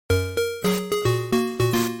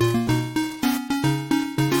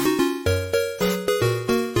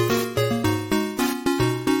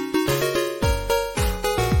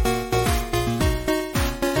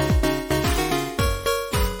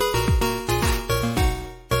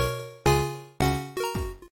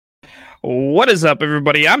What is up,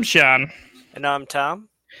 everybody? I'm Sean. And I'm Tom.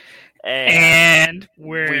 And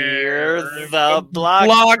we're the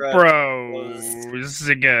Block Bros.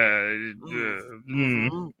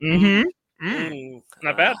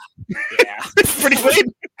 Not bad. Yeah. Pretty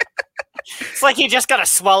clean. It's like you just gotta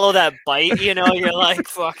swallow that bite, you know? You're like,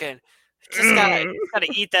 fucking, just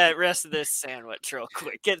gotta eat that rest of this sandwich real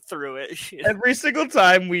quick. Get through it. You know? Every single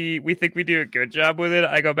time we think we do a good job with it,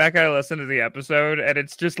 I go back and I listen to the episode, and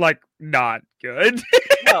it's just like not good.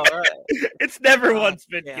 No, right. It's never once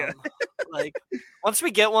been good. Like, once we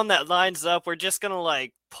get one that lines up, we're just gonna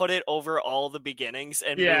like put it over all the beginnings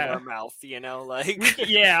and move our mouth, you know, like.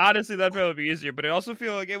 Yeah, honestly, that'd probably be easier, but I also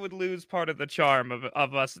feel like it would lose part of the charm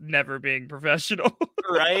of us never being professional.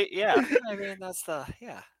 Right? Yeah. I mean, that's the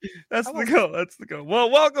goal. That's the goal. Well,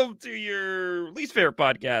 welcome to your least favorite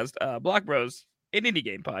podcast, Block Bros, an indie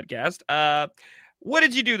game podcast. What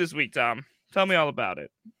did you do this week, Tom? Tell me all about it.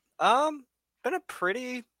 Been a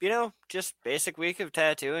pretty, just basic week of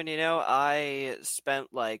tattooing. I spent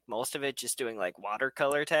like most of it just doing like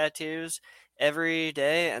watercolor tattoos every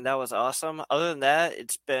day, and that was awesome. Other than that,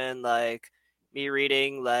 it's been like me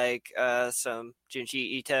reading like some Junji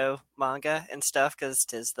Ito manga and stuff because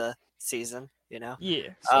 'tis the season, Yeah.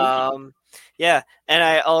 Yeah, and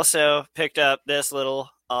I also picked up this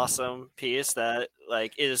little awesome piece that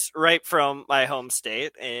like is right from my home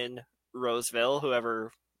state in Roseville.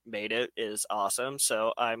 Whoever made it is awesome,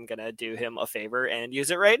 so I'm gonna do him a favor and use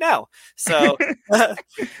it right now. So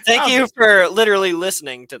thank you for literally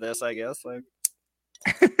listening to this, I guess. Like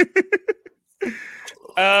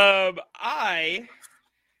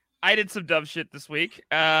I did some dumb shit this week.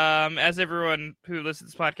 As everyone who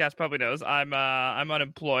listens to this podcast probably knows, I'm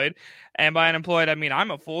unemployed, and by unemployed I mean I'm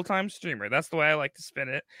a full-time streamer. That's the way I like to spin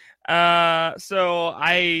it. So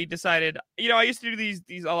I decided, I used to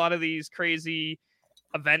do a lot of these crazy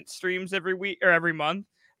event streams every week or every month,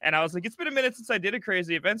 and I was like, it's been a minute since I did a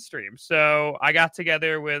crazy event stream. So I got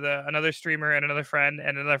together with another streamer and another friend,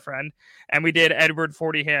 and we did Edward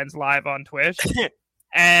 40 Hands live on Twitch.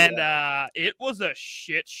 And it was a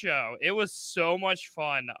shit show. It was so much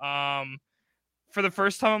fun. For the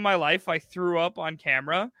first time in my life, I threw up on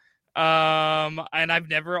camera. And I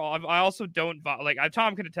also don't like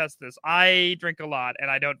Tom can attest to this. I drink a lot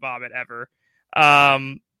and I don't vomit ever.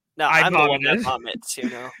 No, I'm the one that vomits,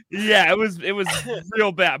 Yeah, it was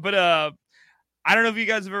real bad. But I don't know if you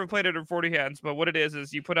guys have ever played Edward 40 Hands, but what it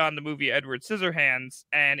is you put on the movie Edward Scissorhands,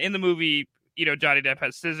 and in the movie, Johnny Depp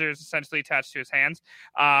has scissors essentially attached to his hands.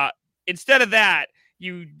 Instead of that,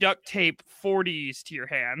 you duct tape 40s to your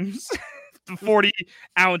hands. The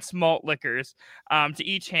 40-ounce malt liquors to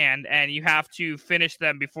each hand, and you have to finish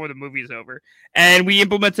them before the movie's over. And we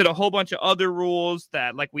implemented a whole bunch of other rules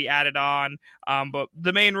that we added on, but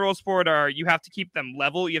the main rules for it are you have to keep them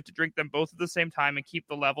level. You have to drink them both at the same time and keep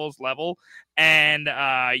the levels level, and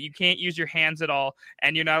you can't use your hands at all,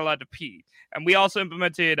 and you're not allowed to pee. And we also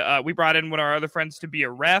implemented, we brought in one of our other friends to be a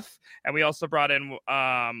ref, and we also brought in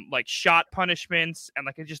shot punishments and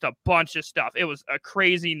just a bunch of stuff. It was a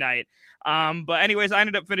crazy night. But anyways, I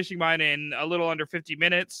ended up finishing mine in a little under 50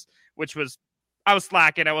 minutes, which was, I was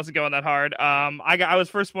slacking. I wasn't going that hard. I was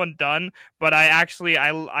first one done, but I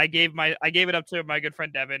gave it up to my good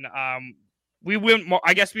friend Devin.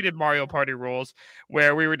 I guess we did Mario Party rules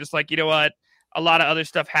where we were just like, you know what? A lot of other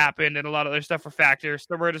stuff happened and a lot of other stuff were factors.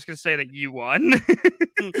 So we're just going to say that you won.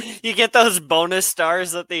 You get those bonus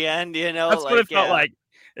stars at the end, That's what it felt like.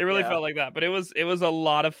 It really felt like that, but it was a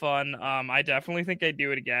lot of fun. I definitely think I'd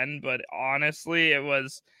do it again, but honestly, it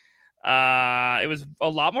was a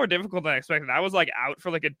lot more difficult than I expected. I was out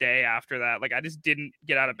for a day after that. I just didn't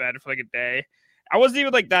get out of bed for a day. I wasn't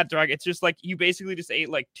even that drunk. It's just you basically just ate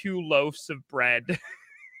 2 loaves of bread.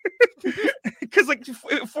 Because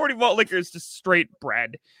 40 malt liquor is just straight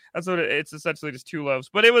bread. That's what it's essentially, just 2 loaves.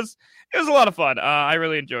 But it was a lot of fun. I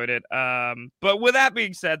really enjoyed it. But with that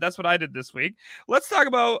being said, that's what I did this week. Let's talk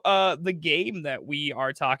about the game that we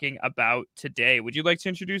are talking about today. Would you like to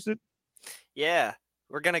introduce it? Yeah,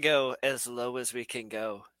 we're gonna go as low as we can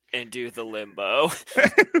go and do the Limbo.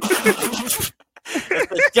 It's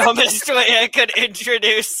the dumbest way I could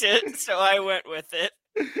introduce it, so I went with it.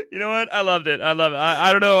 You know what? I loved it. I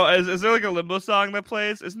don't know. Is there a Limbo song that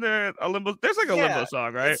plays? Isn't there a Limbo? There's a Limbo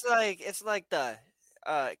song, right? It's like the.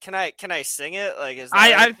 Can I sing it?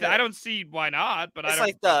 I don't see why not. But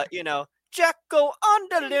it's Jacko on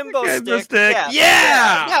the Limbo stick.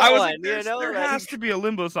 Yeah. There has to be a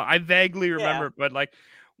Limbo song. I vaguely remember, but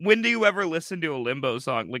when do you ever listen to a Limbo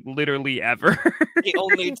song? Literally ever.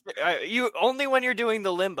 Only when you're doing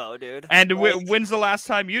the Limbo, dude. And when's the last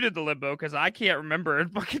time you did the Limbo? Because I can't remember a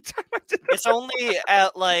fucking time I It's only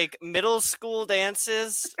at like middle school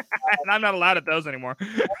dances. And I'm not allowed at those anymore.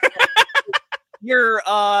 Your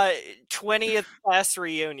 20th class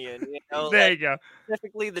reunion, There like you go.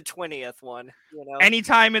 specifically the 20th one,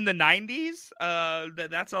 Anytime in the 90s,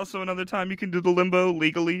 that's also another time you can do the limbo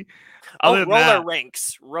legally. Oh, Other than roller that,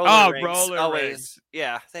 rinks. roller Always. rinks.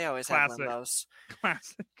 Yeah, they always have Classic. limbos.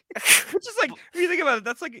 Classic. Which is like, if you think about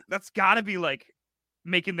it, that's gotta be like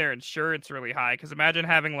making their insurance really high. Because imagine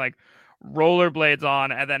having like rollerblades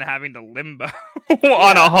on and then having the limbo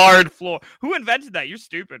on a hard floor. Who invented that? You're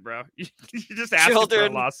stupid, bro. You just asking for a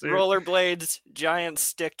Children, lawsuit. rollerblades, giant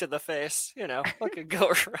stick to the face. What could go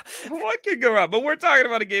wrong? What could go wrong? But we're talking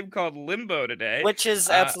about a game called Limbo today, Which is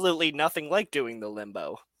absolutely nothing like doing the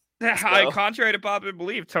limbo. Contrary to popular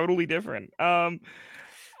belief, totally different. You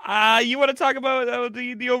want to talk about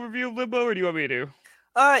the overview of Limbo, or do you want me to?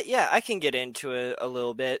 Yeah, I can get into it a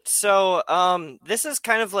little bit. So, this is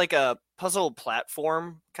kind of like a puzzle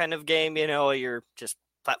platform kind of game. You're just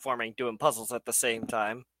platforming, doing puzzles at the same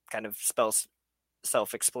time. Kind of spells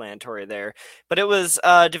self-explanatory there. But it was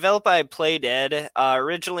developed by Playdead,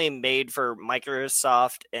 originally made for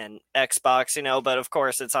Microsoft and Xbox, but of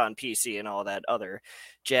course it's on PC and all that other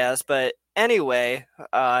jazz. But anyway,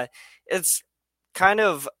 it's kind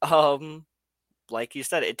of, like you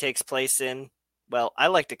said, it takes place in, well, I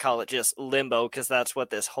like to call it just limbo because that's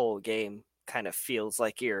what this whole game kind of feels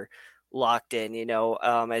like. You're locked in,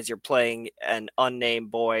 as you're playing an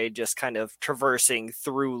unnamed boy, just kind of traversing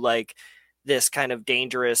through like this kind of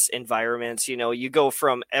dangerous environments. You go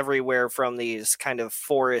from everywhere from these kind of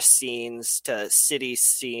forest scenes to city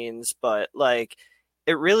scenes, but like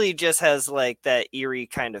it really just has like that eerie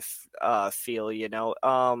kind of feel,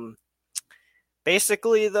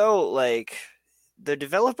 basically though, like the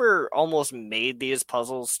developer almost made these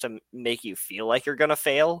puzzles to make you feel like you're gonna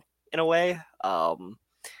fail in a way.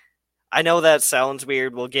 I know that sounds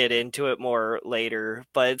weird. We'll get into it more later,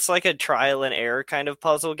 but it's like a trial and error kind of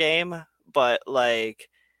puzzle game, but like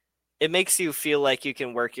it makes you feel like you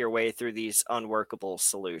can work your way through these unworkable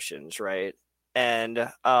solutions, right?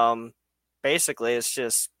 And basically it's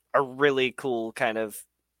just a really cool kind of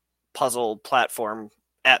puzzle platform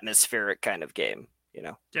atmospheric kind of game.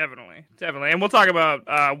 Definitely, and we'll talk about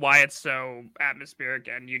why it's so atmospheric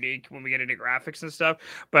and unique when we get into graphics and stuff.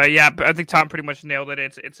 But yeah, I think Tom pretty much nailed it.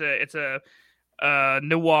 It's a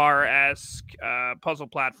noir-esque puzzle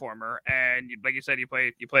platformer, and like you said, you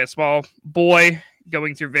play a small boy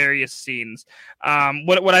going through various scenes.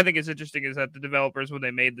 What I think is interesting is that the developers, when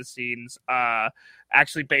they made the scenes,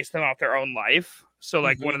 actually based them off their own life. So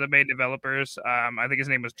like one of the main developers, I think his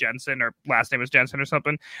name was Jensen, or last name was Jensen or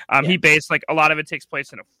something. He based like a lot of it takes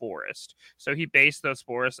place in a forest. So he based those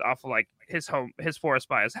forests off of like his forest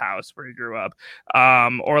by his house where he grew up.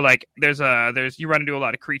 Or like there's you run into a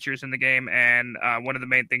lot of creatures in the game, and one of the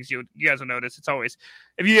main things you guys will notice, it's always,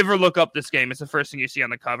 if you ever look up this game, it's the first thing you see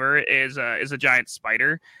on the cover is a giant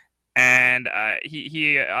spider, and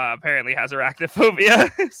he apparently has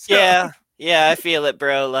arachnophobia. So. Yeah, I feel it,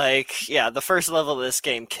 bro. Like, yeah, the first level of this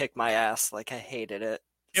game kicked my ass. Like, I hated it.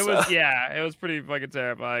 It was pretty fucking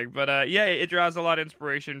terrifying. But it draws a lot of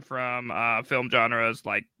inspiration from film genres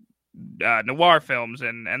like noir films,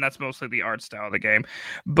 and that's mostly the art style of the game.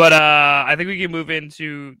 But I think we can move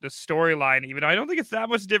into the storyline, even though I don't think it's that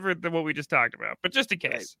much different than what we just talked about. But just in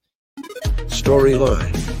case.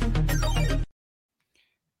 Storyline.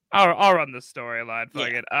 I'll run the storyline. Fuck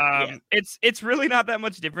it. It's really not that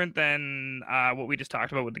much different than what we just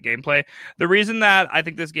talked about with the gameplay. The reason that I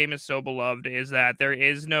think this game is so beloved is that there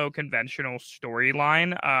is no conventional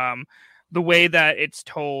storyline. The way that it's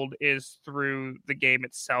told is through the game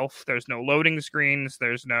itself. There's no loading screens.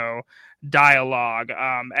 There's no dialogue.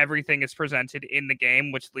 Everything is presented in the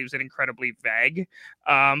game, which leaves it incredibly vague.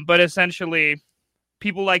 But essentially,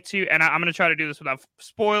 people like to, and I'm going to try to do this without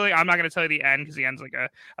spoiling. I'm not going to tell you the end because the end's like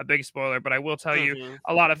a big spoiler, but I will tell you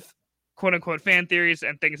a lot of quote unquote fan theories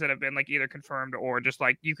and things that have been like either confirmed or just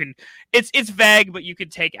like it's vague, but you can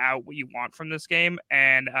take out what you want from this game.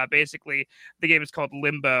 And basically the game is called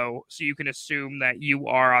Limbo, so you can assume that you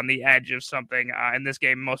are on the edge of something. In this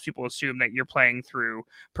game, most people assume that you're playing through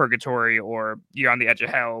purgatory or you're on the edge of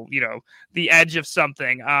hell, the edge of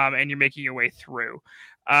something, and you're making your way through.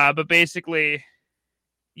 But basically,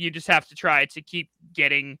 you just have to try to keep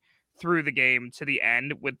getting through the game to the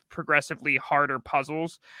end with progressively harder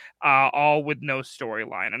puzzles, all with no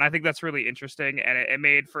storyline. And I think that's really interesting, and it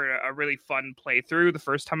made for a really fun playthrough the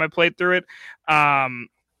first time I played through it. And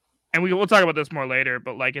we'll talk about this more later,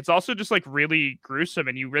 but like it's also just like really gruesome,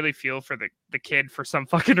 and you really feel for the kid for some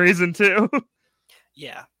fucking reason too.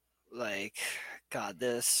 Yeah, like, God,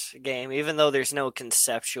 this game, even though there's no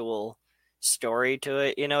conceptual story to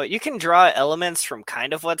it. You know, you can draw elements from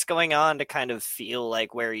kind of what's going on to kind of feel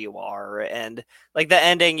like where you are, and like the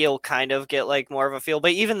ending, you'll kind of get like more of a feel.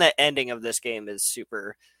 But even the ending of this game is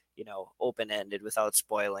super, you know, open ended without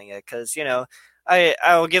spoiling it, because you know.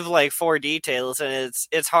 I'll give like 4 details, and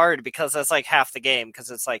it's hard because that's like half the game, because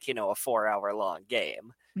it's like, you know, a 4 hour long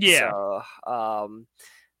game. Yeah. So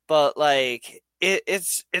but like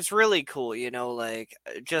it's really cool, you know, like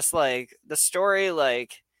just like the story,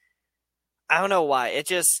 like I don't know why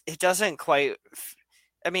it doesn't quite.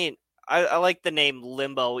 I mean, I like the name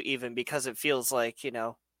Limbo even because it feels like, you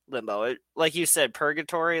know, limbo. Like you said,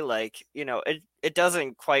 purgatory. Like, you know, it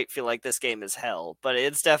doesn't quite feel like this game is hell, but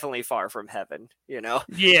it's definitely far from heaven. You know.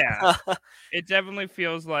 Yeah. It definitely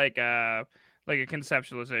feels like a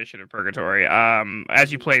conceptualization of purgatory.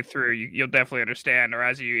 As you play through, you'll definitely understand, or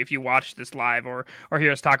if you watch this live or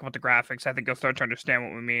hear us talk about the graphics, I think you'll start to understand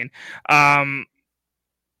what we mean.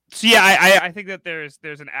 So yeah, I think that there's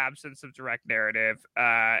an absence of direct narrative,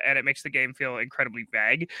 and it makes the game feel incredibly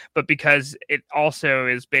vague. But because it also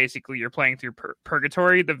is basically you're playing through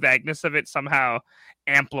purgatory, the vagueness of it somehow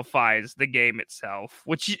amplifies the game itself,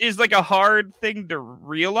 which is like a hard thing to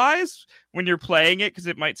realize when you're playing it, because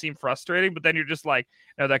it might seem frustrating, but then you're just like,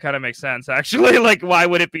 no, that kind of makes sense actually. Like, why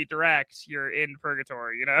would it be direct? You're in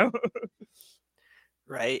purgatory, you know?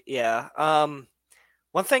 Right. Yeah.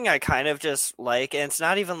 One thing I kind of just like, and it's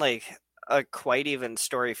not even like a quite even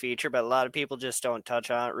story feature, but a lot of people just don't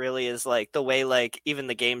touch on it really, is like the way like even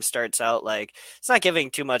the game starts out, like it's not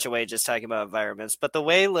giving too much away just talking about environments, but the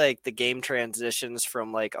way like the game transitions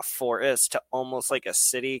from like a forest to almost like a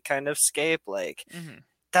city kind of scape, like Mm-hmm.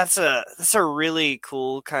 that's a really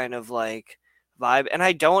cool kind of like vibe, and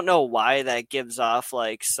I don't know why that gives off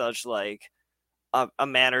like such like a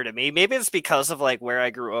manner to me. Maybe it's because of like where I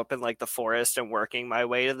grew up in like the forest and working my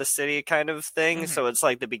way to the city kind of thing. Mm-hmm. So it's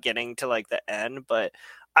like the beginning to like the end, but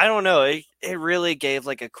I don't know. It really gave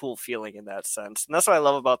like a cool feeling in that sense. And that's what I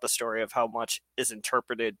love about the story, of how much is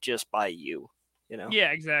interpreted just by you, you know?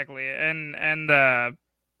 Yeah, exactly. I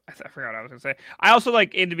forgot what I was gonna say. I also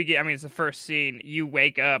like in the beginning. I mean, it's the first scene. You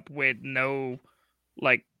wake up with no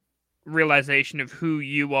like realization of who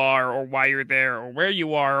you are or why you're there or where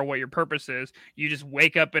you are or what your purpose is. You just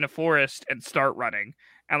wake up in a forest and start running.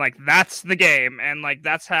 And like that's the game. And like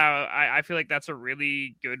that's how I feel like that's a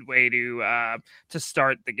really good way to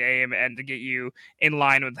start the game and to get you in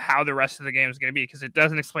line with how the rest of the game is gonna be, because it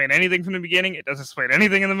doesn't explain anything from the beginning, it doesn't explain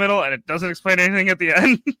anything in the middle, and it doesn't explain anything at the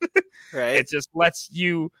end. Right. It just lets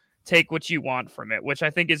you take what you want from it, which I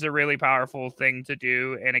think is a really powerful thing to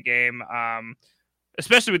do in a game.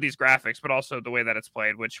 Especially with these graphics, but also the way that it's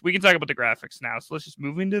played, which we can talk about the graphics now. So let's just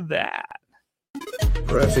move into that.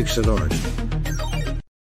 Graphics and art.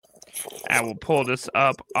 And we'll pull this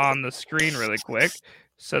up on the screen really quick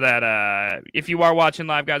so that if you are watching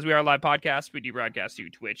live, guys, we are a live podcast. We do broadcast to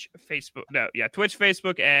Twitch,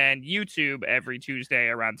 Facebook, and YouTube every Tuesday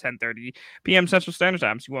around 10:30 p.m. Central Standard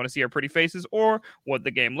Time. So you want to see our pretty faces or what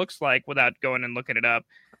the game looks like without going and looking it up.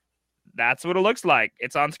 That's what it looks like.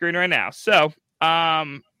 It's on screen right now. So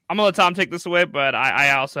I'm gonna let Tom take this away, but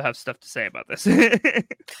I also have stuff to say about this.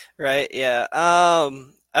 Right. Yeah.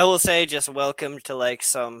 I will say just welcome to like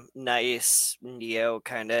some nice neo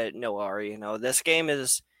kind of noir. You know, this game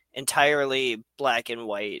is entirely black and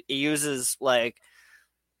white. It uses like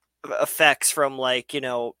effects from like, you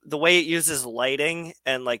know, the way it uses lighting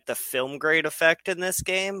and like the film grade effect in this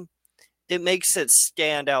game. It makes it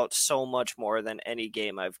stand out so much more than any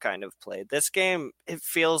game I've kind of played. This game, it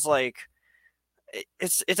feels like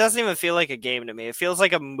it doesn't even feel like a game to me. It feels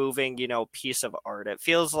like a moving, you know, piece of art. It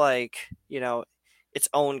feels like, you know, its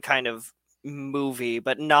own kind of movie,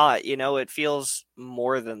 but not, you know, it feels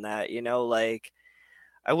more than that, you know, like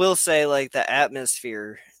I will say like the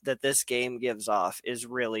atmosphere that this game gives off is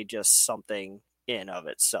really just something in of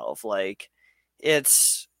itself. Like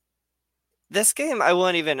it's this game I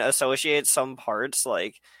wouldn't even associate some parts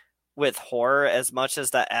like with horror as much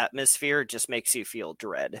as the atmosphere just makes you feel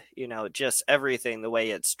dread. You know, just everything, the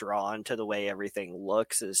way it's drawn to the way everything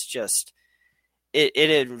looks is just it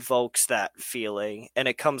invokes that feeling, and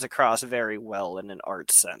it comes across very well in an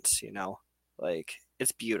art sense, you know? Like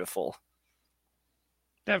it's beautiful.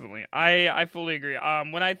 Definitely, I fully agree.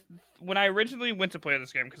 When I originally went to play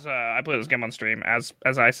this game, because I played this game on stream, as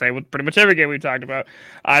I say with pretty much every game we talked about,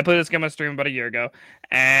 I played this game on stream about a year ago,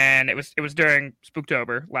 and it was during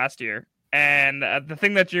Spooktober last year. And the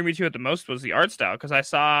thing that drew me to it the most was the art style, because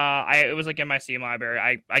it was like in my Steam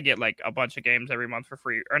library. I get like a bunch of games every month for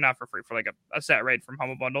free, or not for free, for like a set rate from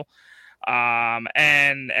Humble Bundle.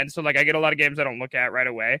 And so like I get a lot of games I don't look at right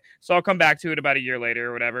away, so I'll come back to it about a year later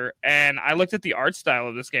or whatever, and I looked at the art style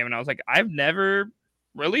of this game and I was like, I've never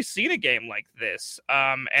really seen a game like this.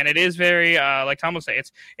 And it is very like Tom was saying,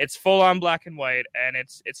 it's full on black and white, and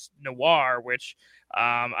it's noir, which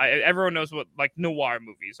everyone knows what like noir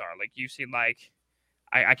movies are. Like you've seen like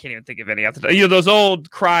I can't even think of any after those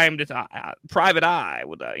old crime private eye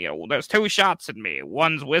with there's two shots in me,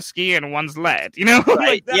 one's whiskey and one's lead, Right.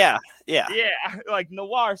 like yeah like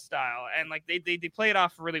noir style, and like they play it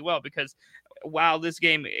off really well, because while this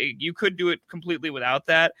game you could do it completely without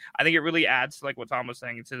that, I think it really adds to like what Tom was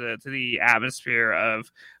saying to the atmosphere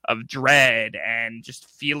of dread and just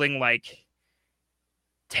feeling like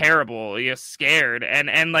terrible, scared,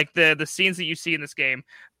 and like the scenes that you see in this game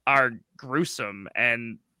are gruesome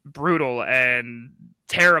and brutal and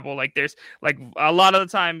terrible. Like there's like a lot of the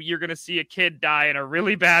time you're gonna see a kid die in a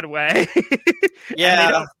really bad way.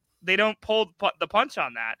 yeah they don't pull the punch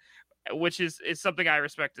on that, which is something I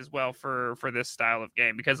respect as well for this style of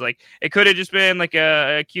game, because like it could have just been like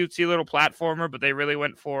a cutesy little platformer, but they really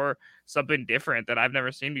went for something different that I've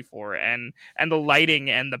never seen before, and the lighting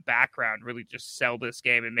and the background really just sell this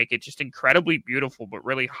game and make it just incredibly beautiful but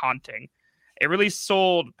really haunting. It really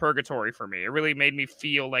sold Purgatory for me. It really made me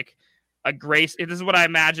feel like a this is what I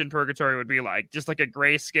imagined Purgatory would be like, just like a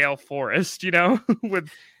grayscale forest,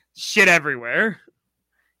 with shit everywhere.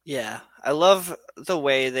 Yeah, I love the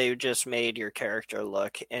way they just made your character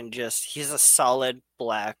look, and just he's a solid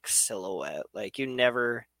black silhouette. Like you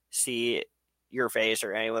never see your face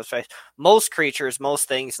or anyone's face. Most creatures, most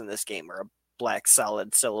things in this game are a black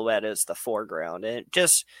solid silhouette as the foreground, and it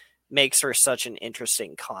just makes for such an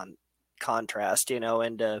interesting contrast,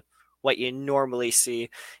 into what you normally see.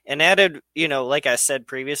 And added, like I said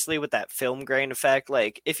previously, with that film grain effect,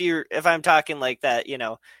 like if I'm talking like that,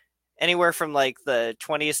 anywhere from like the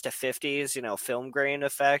 20s to 50s, film grain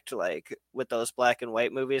effect, like with those black and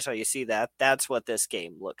white movies, how you see that's what this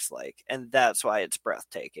game looks like. And that's why it's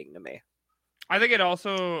breathtaking to me. I think it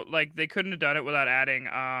also, like, they couldn't have done it without adding,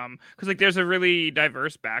 because like there's a really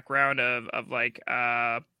diverse background of like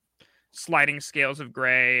sliding scales of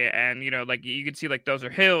gray, and like you can see like those are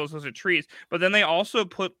hills, those are trees, but then they also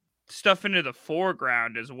put stuff into the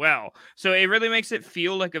foreground as well, so it really makes it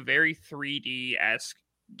feel like a very 3D-esque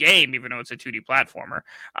game, even though it's a 2D platformer.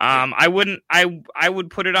 I would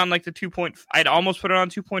put it on like the I'd almost put it on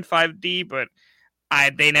 2.5D, but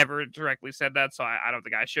they never directly said that, so I don't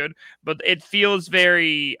think I should. But it feels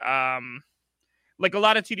very like a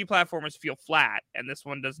lot of 2D platformers feel flat, and this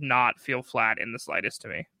one does not feel flat in the slightest to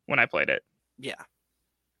me when I played it.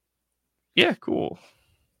 Yeah, cool.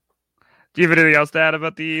 Do you have anything else to add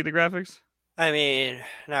about the graphics? I mean,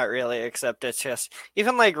 not really, except it's just,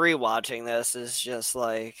 even like rewatching this is just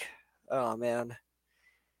like, oh man.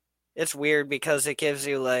 It's weird because it gives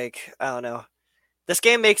you like, I don't know. This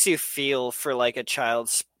game makes you feel for like a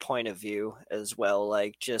child's point of view as well,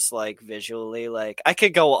 like just like visually. Like I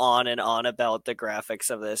could go on and on about the graphics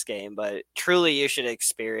of this game, but truly you should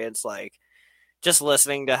experience, like, just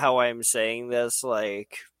listening to how I'm saying this,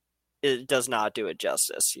 like it does not do it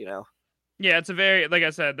justice, Yeah, it's a very, like I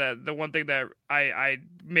said, that the one thing that I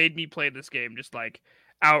made me play this game just like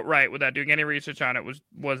outright without doing any research on it was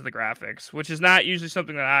the graphics, which is not usually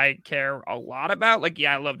something that I care a lot about. Like,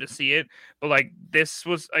 yeah, I love to see it, but like this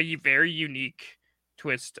was a very unique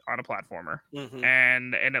twist on a platformer, Mm-hmm.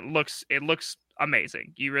 and it looks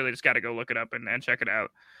amazing. You really just got to go look it up and check it out.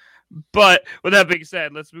 But with that being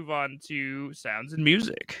said, let's move on to sounds and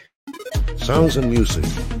music. Sounds and music.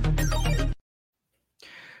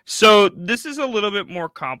 So this is a little bit more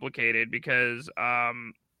complicated because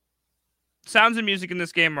sounds and music in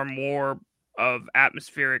this game are more of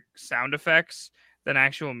atmospheric sound effects than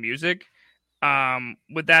actual music.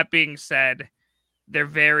 With that being said, they're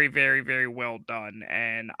very, very, very well done,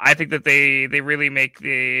 and I think that they really make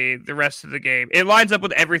the rest of the game. It lines up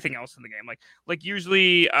with everything else in the game. Like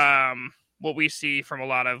usually, what we see from a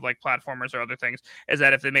lot of like platformers or other things is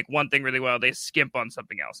that if they make one thing really well, they skimp on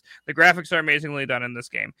something else. The graphics are amazingly done in this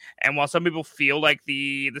game, and while some people feel like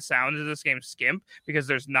the sounds of this game skimp because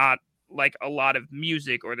there's not like a lot of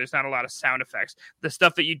music or there's not a lot of sound effects, the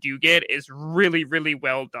stuff that you do get is really, really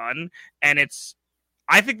well done, and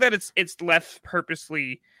I think that it's left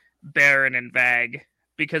purposely barren and vague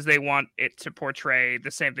because they want it to portray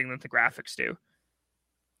the same thing that the graphics do.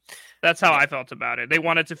 That's how I felt about it. They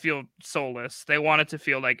want it to feel soulless. They want it to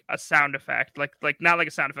feel like a sound effect, like not like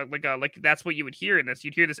a sound effect, like that's what you would hear in this.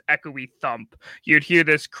 You'd hear this echoey thump. You'd hear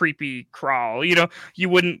this creepy crawl. You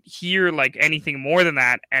wouldn't hear like anything more than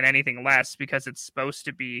that and anything less because it's supposed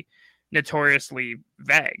to be notoriously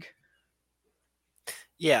vague.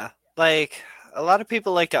 Yeah. Like, a lot of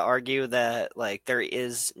people like to argue that like there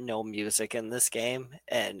is no music in this game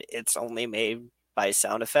and it's only made by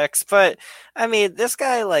sound effects. But I mean, this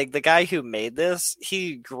guy, like the guy who made this,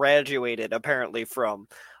 he graduated apparently from,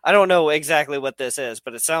 I don't know exactly what this is,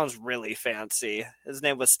 but it sounds really fancy. His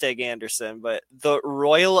name was Stig Anderson, but the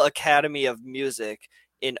Royal Academy of Music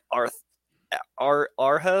in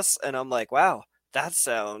Aarhus, and I'm like, wow, that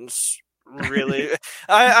sounds really.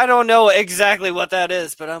 I don't know exactly what that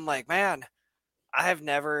is, but I'm like, man, I've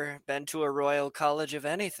never been to a Royal College of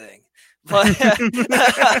anything, but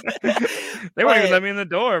They wouldn't even let me in the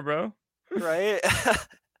door, bro. Right.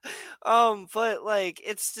 But like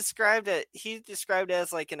it's described it. He described it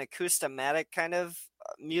as like an acousmatic kind of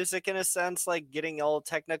music in a sense, like getting all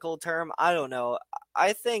technical term. I don't know.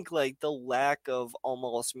 I think like the lack of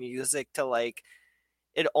almost music to like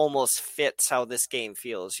it almost fits how this game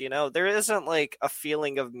feels. There isn't like a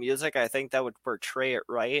feeling of music I think that would portray it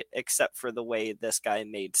right, except for the way this guy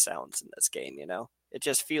made sounds in this game. It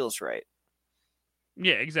just feels right.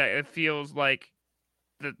 Yeah, exactly. It feels like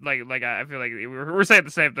I feel like we're saying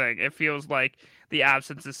the same thing. It feels like the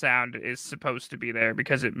absence of sound is supposed to be there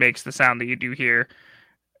because it makes the sound that you do hear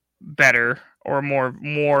better or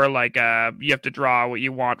more like you have to draw what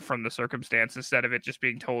you want from the circumstance instead of it just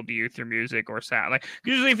being told to you through music or sound. Like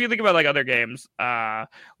usually if you think about like other games,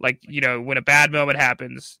 like when a bad moment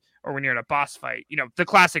happens or when you're in a boss fight, the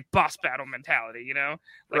classic boss battle mentality,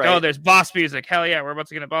 like, Right. oh, there's boss music, hell yeah, we're about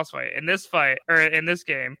to get a boss fight. In this fight or in this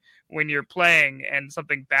game, when you're playing and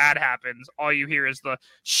something bad happens, all you hear is the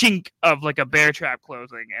shink of like a bear trap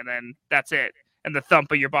closing, and then that's it. And the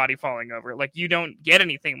thump of your body falling over. Like you don't get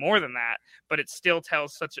anything more than that, but it still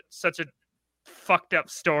tells such a fucked up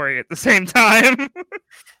story at the same time.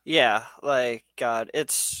 Yeah, like God,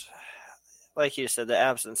 it's like you said, the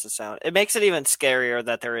absence of sound. It makes it even scarier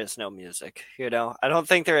that there is no music. I don't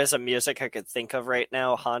think there is a music I could think of right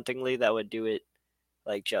now, hauntingly, that would do it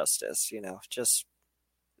like justice. Just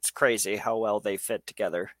it's crazy how well they fit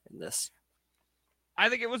together in this. I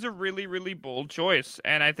think it was a really, really bold choice,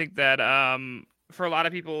 and I think that for a lot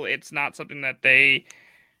of people, it's not something that they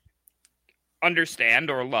understand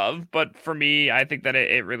or love. But for me, I think that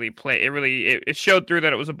it really it showed through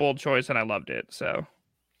that it was a bold choice, and I loved it. So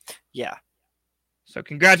yeah. So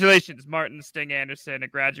congratulations, Martin Sting Anderson, a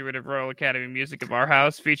graduate of Royal Academy of Music of our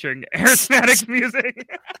house, featuring aerostatic music.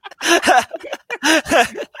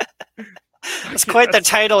 It's quite the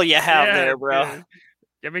title you have there, bro. Dude.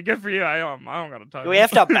 I mean, good for you. I don't gotta talk. Do we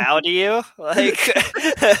have to bow to you? Like,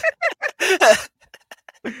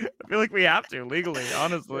 I feel like we have to legally,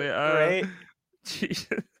 honestly. Right? Jesus.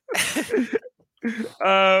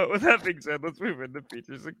 With that being said, let's move into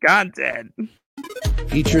features and content.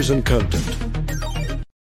 Features and content.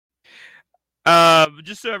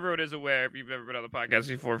 Just so everyone is aware, if you've ever been on the podcast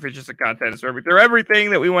before, features and content is where we throw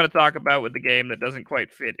everything that we want to talk about with the game that doesn't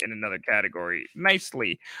quite fit in another category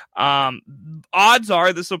nicely. Odds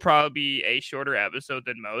are this will probably be a shorter episode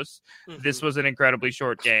than most. Mm-hmm. This was an incredibly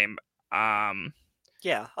short game.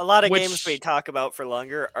 Yeah, a lot of games we talk about for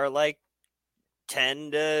longer are like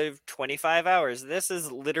 10 to 25 hours. This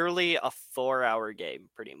is literally a 4-hour game,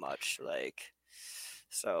 pretty much.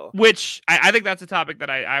 Which I think that's a topic that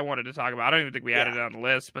I wanted to talk about. I don't even think we added it on the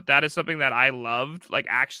list, but that is something that I loved,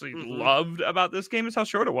 loved about this game is how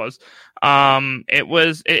short it was.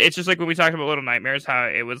 It's just like when we talked about Little Nightmares, how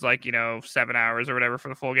it was 7 hours or whatever for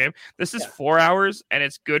the full game. This is 4 hours and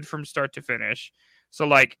it's good from start to finish.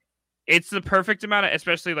 So it's the perfect amount of,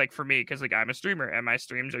 especially for me, because I'm a streamer and my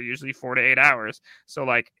streams are usually 4 to 8 hours. So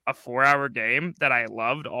a 4-hour game that I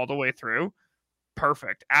loved all the way through.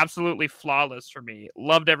 Perfect, absolutely flawless for me.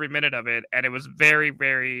 Loved every minute of it, and it was very,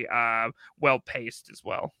 very well paced as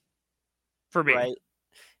well for me. Right?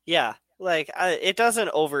 Yeah, it doesn't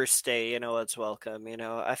overstay, its welcome.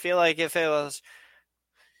 I feel like if it was,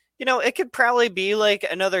 it could probably be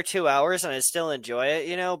another 2 hours, and I'd still enjoy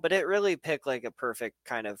it. But it really picked a perfect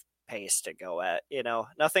kind of pace to go at.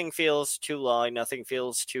 Nothing feels too long, nothing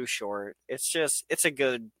feels too short. It's a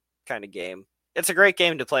good kind of game. It's a great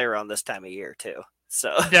game to play around this time of year too.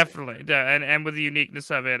 So definitely, and with the uniqueness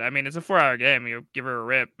of it, I mean, it's a 4-hour game. You give her a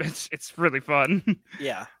rip. It's really fun.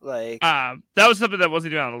 Yeah, that was something that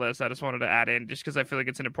wasn't even on the list. I just wanted to add in just because I feel like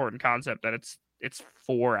it's an important concept that it's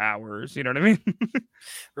 4 hours. You know what I mean?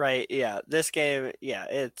 Right. Yeah. This game. Yeah.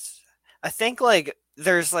 I think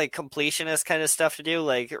there's completionist kind of stuff to do,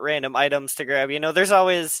 random items to grab. There's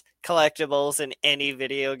always collectibles in any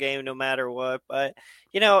video game, no matter what. But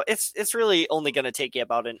it's really only going to take you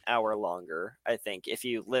about an hour longer, I think, if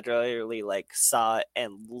you literally saw it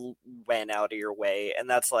and went out of your way. And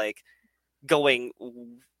that's going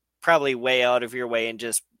probably way out of your way and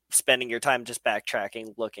just spending your time just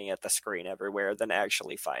backtracking, looking at the screen everywhere, than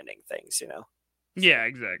actually finding things, Yeah,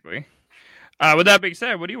 exactly. With that being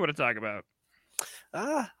said, what do you want to talk about?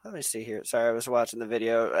 Let me see here. Sorry, I was watching the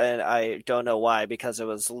video and I don't know why, because it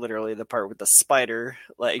was literally the part with the spider,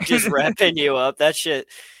 like, just wrapping you up. That shit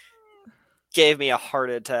gave me a heart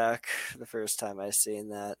attack the first time I seen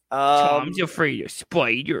that. Tom's afraid of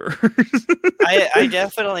spiders. I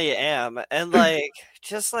definitely am. And like,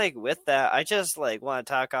 just like with that, I just like want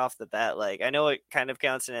to talk off the bat. Like, I know it kind of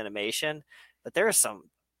counts in animation, but there are some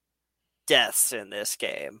deaths in this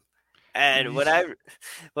game. And what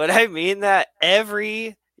I mean that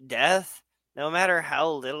every death, no matter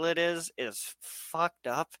how little it is fucked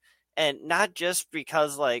up. And not just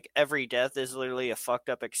because like every death is literally a fucked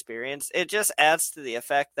up experience. It just adds to the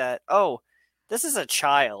effect that, oh, this is a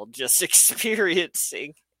child just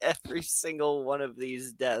experiencing every single one of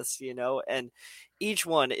these deaths, and each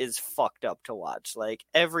one is fucked up to watch. Like,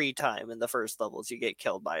 every time in the first levels you get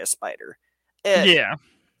killed by a spider, Yeah.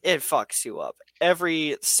 it fucks you up.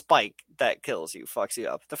 Every spike that kills you fucks you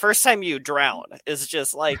up. The first time you drown is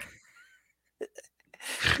just like...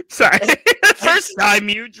 Sorry. The first time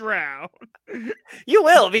you drown. You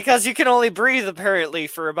will, because you can only breathe apparently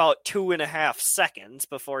for about 2.5 seconds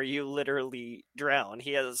before you literally drown.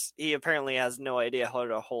 He apparently has no idea how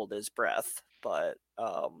to hold his breath, but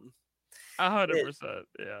 100%,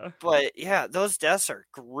 yeah. But yeah, those deaths are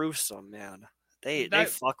gruesome, man. They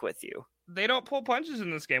fuck with you. They don't pull punches in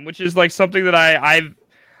this game, which is like something that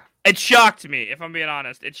it shocked me, if I'm being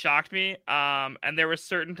honest. It shocked me. And there were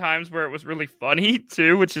certain times where it was really funny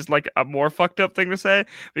too, which is like a more fucked up thing to say,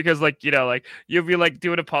 because like, like you'll be like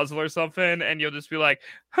doing a puzzle or something and you'll just be like,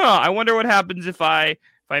 I wonder what happens if I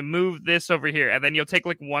move this over here, and then you'll take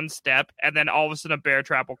like one step and then all of a sudden a bear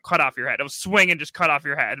trap will cut off your head. It'll swing and just cut off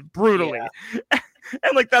your head brutally. Yeah.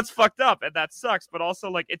 And like, that's fucked up and that sucks, but also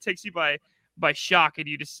like it takes you by shock, and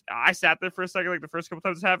I sat there for a second, like the first couple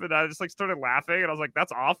times it happened, and I just like started laughing, and I was like,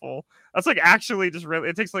 that's awful. That's like actually just really,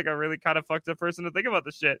 it takes like a really kind of fucked up person to think about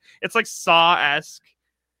this shit. It's like Saw-esque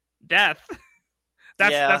death.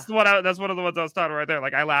 That's one of the ones I was talking about right there.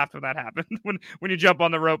 Like, I laughed when that happened, when you jump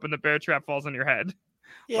on the rope and the bear trap falls on your head.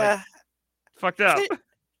 Yeah. Like, fucked up.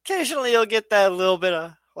 Occasionally you'll get that little bit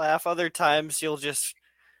of laugh. Other times you'll just,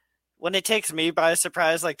 when it takes me by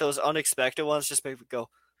surprise, like those unexpected ones just make me go,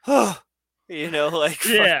 oh. Like,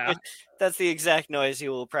 yeah, that's the exact noise you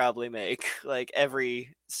will probably make, like,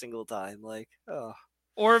 every single time. Like, oh.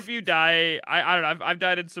 Or if you die, I don't know. I've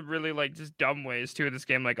died in some really like just dumb ways too in this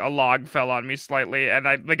game. Like, a log fell on me slightly, and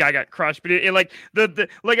the guy got crushed. But it like the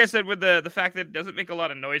like I said, with the fact that it doesn't make a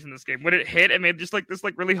lot of noise in this game. When it hit, it made just like this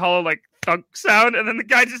like really hollow like thunk sound, and then the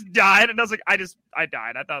guy just died, and I was like, I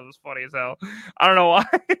died. I thought it was funny as hell. I don't know why,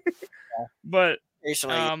 but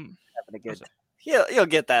having a good. You'll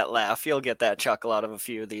get that laugh. You'll get that chuckle out of a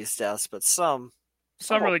few of these deaths, but some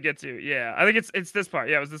really get to. Yeah, I think it's this part.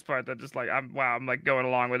 Yeah, it was this part that just like I'm like going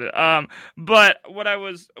along with it. But what I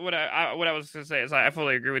was gonna say is I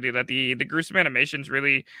fully agree with you that the gruesome animations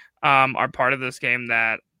really are part of this game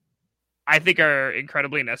that I think are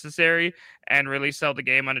incredibly necessary and really sell the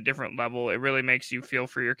game on a different level. It really makes you feel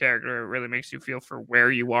for your character. It really makes you feel for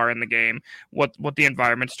where you are in the game, what the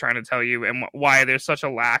environment's trying to tell you, and why there's such a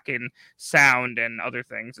lack in sound and other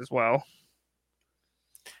things as well.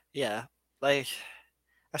 Yeah, like,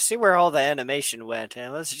 I see where all the animation went,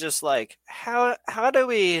 and it's just like, how do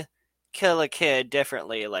we kill a kid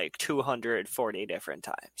differently like 240 different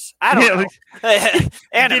times? I don't know. Like,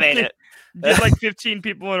 animate it. Get like 15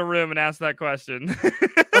 people in a room and ask that question.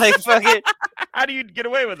 Like, fucking, how do you get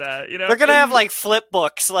away with that? They're gonna have like flip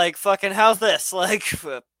books. Like, fucking, how's this? Like,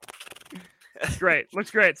 great,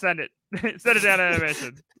 looks great. Send it. Send it down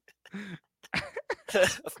animation. Oh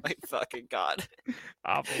my fucking god!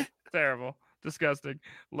 Awful, terrible, disgusting.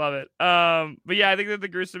 Love it. But yeah, I think that the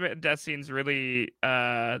gruesome death scenes really,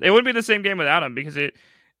 it wouldn't be the same game without them, because it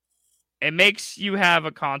makes you have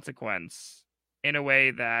a consequence in a way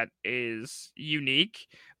that is unique,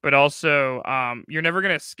 but also you're never going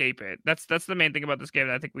to escape it. That's the main thing about this game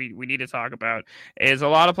that I think we need to talk about. Is a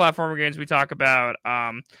lot of platformer games we talk about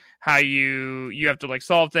how you have to like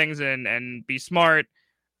solve things and be smart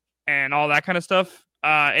and all that kind of stuff.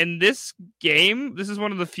 In this game, this is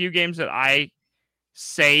one of the few games that I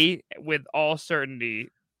say with all certainty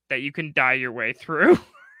that you can die your way through.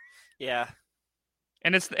 Yeah.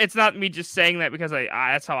 And it's not me just saying that because I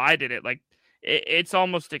that's how I did it. Like, it's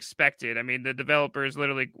almost expected. I mean, the developers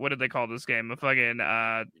literally, what did they call this game? A fucking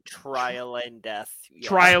trial and death. Yeah.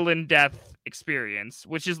 Trial and death experience,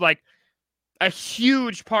 which is like a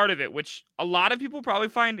huge part of it, which a lot of people probably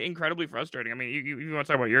find incredibly frustrating. I mean, you want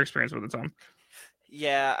to talk about your experience with it, Tom?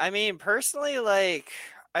 Yeah, I mean, personally, like,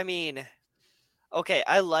 I mean, okay,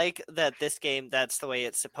 I like that this game, that's the way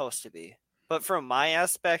it's supposed to be. But from my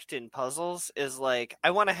aspect in puzzles is like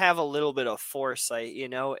I want to have a little bit of foresight, you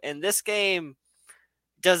know? And this game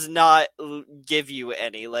does not give you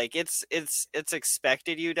any. Like it's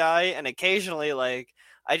expected you die, and occasionally like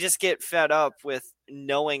I just get fed up with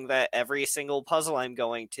knowing that every single puzzle I'm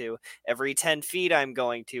going to, every 10 feet I'm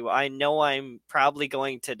going to, I know I'm probably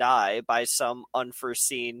going to die by some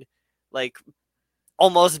unforeseen, like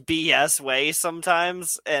almost BS way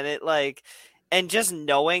sometimes. And it like, and just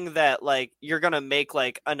knowing that like you're gonna make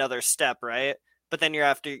like another step, right? But then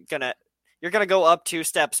you're gonna go up 2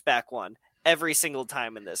 steps, back one every single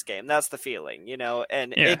time in this game. That's the feeling, you know,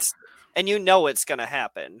 and Yeah. and you know it's gonna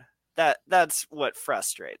happen. That's what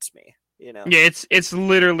frustrates me, you know. Yeah, it's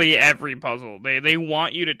literally every puzzle. They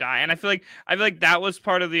want you to die, and I feel like that was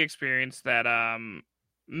part of the experience that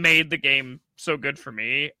made the game so good for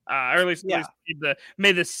me. Or at least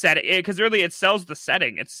made the setting, because really it sells the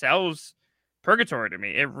setting. It sells purgatory to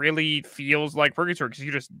me. It really feels like purgatory because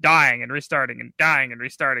you're just dying and restarting and dying and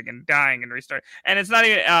restarting and dying and restarting. And it's not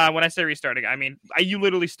even when I say restarting, I mean you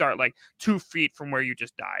literally start like 2 feet from where you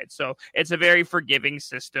just died. So it's a very forgiving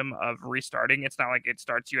system of restarting. It's not like it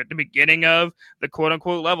starts you at the beginning of the quote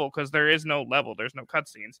unquote level, because there is no level, there's no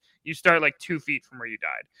cutscenes. You start like 2 feet from where you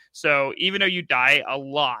died. So even though you die a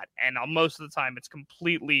lot, and most of the time it's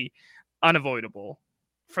completely unavoidable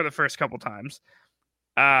for the first couple times,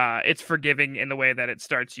 it's forgiving in the way that it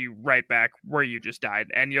starts you right back where you just died,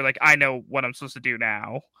 and you're like, I know what I'm supposed to do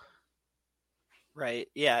now. Right.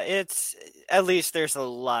 Yeah, it's at least there's a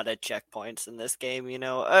lot of checkpoints in this game, you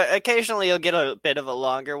know. Occasionally you'll get a bit of a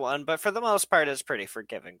longer one, but for the most part it's pretty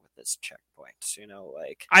forgiving with its checkpoints, you know,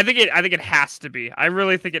 like I think it has to be. I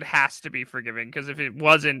really think it has to be forgiving, because if it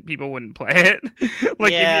wasn't, people wouldn't play it.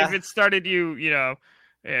 Like yeah. if it started you know,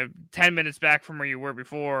 10 minutes back from where you were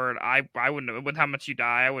before, I wouldn't, with how much you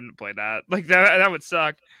die, I wouldn't play that. Like that would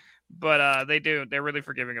suck. But they're really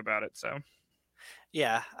forgiving about it. So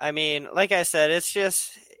Yeah, I mean, like I said, it's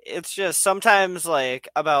just sometimes like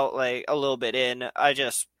about like a little bit in, I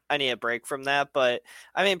need a break from that, but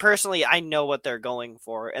I mean, personally, I know what they're going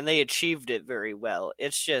for and they achieved it very well.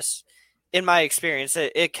 It's just in my experience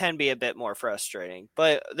it can be a bit more frustrating,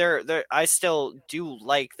 but I still do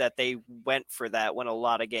like that they went for that when a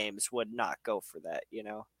lot of games would not go for that, you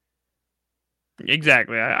know.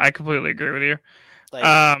 exactly, I completely agree with you. Like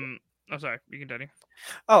I'm sorry, you can continue.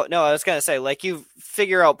 oh no, I was gonna say like you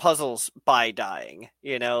figure out puzzles by dying,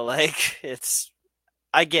 you know, like it's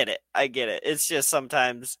I get it. I get it. It's just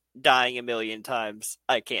sometimes dying a million times,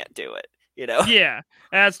 I can't do it, you know? Yeah,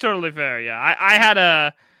 that's totally fair. Yeah,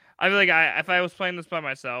 I feel like if I was playing this by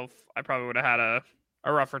myself, I probably would have had a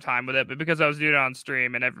rougher time with it. But because I was doing it on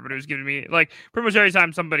stream and everybody was giving me like pretty much every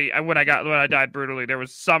time when I died brutally, there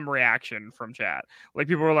was some reaction from chat. Like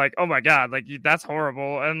people were like, "Oh my god, like that's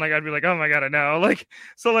horrible," and like I'd be like, "Oh my god, I know." Like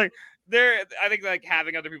so like. I think like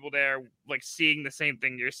having other people there, like seeing the same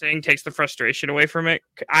thing you're saying, takes the frustration away from it.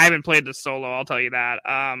 I haven't played this solo, I'll tell you that.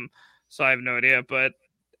 So I have no idea, but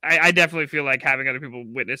I definitely feel like having other people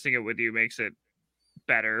witnessing it with you makes it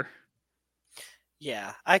better.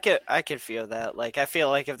 Yeah, I could feel that. Like I feel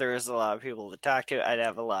like if there was a lot of people to talk to, I'd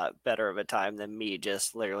have a lot better of a time than me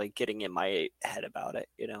just literally getting in my head about it,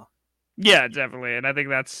 you know? Yeah, definitely, and I think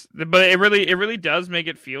but it really does make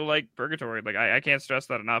it feel like purgatory. Like I can't stress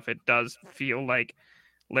that enough. It does feel like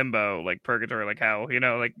limbo, like purgatory, like hell. You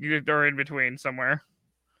know, like you're in between somewhere.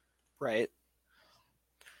 Right.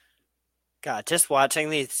 God, just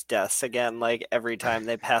watching these deaths again, like every time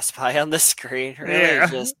they pass by on the screen, really Yeah.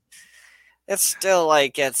 just it still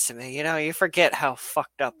like gets to me. You know, you forget how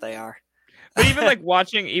fucked up they are. But even like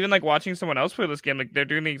watching someone else play this game, like they're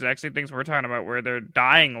doing the exact same things we're talking about, where they're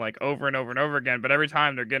dying like over and over and over again. But every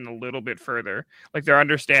time they're getting a little bit further. Like they're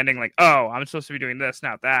understanding, like, oh, I'm supposed to be doing this,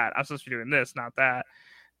 not that. I'm supposed to be doing this, not that.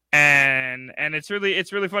 And it's really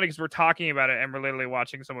funny because we're talking about it and we're literally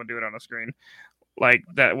watching someone do it on a screen, like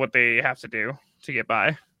that what they have to do to get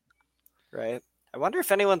by. Right. I wonder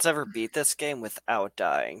if anyone's ever beat this game without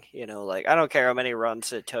dying. You know, like I don't care how many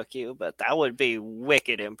runs it took you, but that would be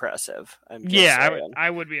wicked impressive. I'm just saying. I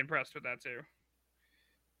would be impressed with that too.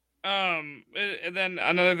 And then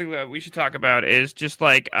another thing that we should talk about is just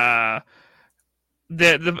like I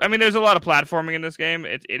mean, there's a lot of platforming in this game.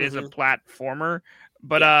 It is a platformer,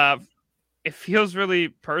 but it feels really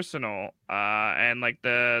personal. And like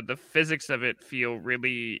the physics of it feel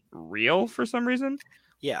really real for some reason.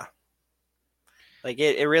 Yeah. Like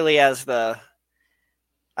it really has I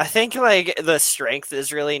think like the strength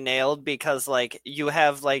is really nailed because like you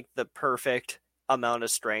have like the perfect amount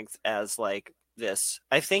of strength as like this.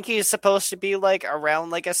 I think he's supposed to be like around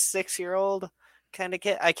like a 6-year-old kind of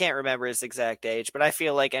kid. I can't remember his exact age, but I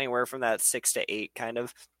feel like anywhere from that 6 to 8 kind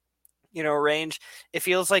of, range. It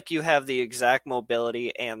feels like you have the exact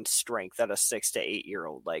mobility and strength that a 6 to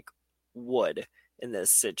 8-year-old like would in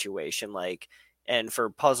this situation. Like, and for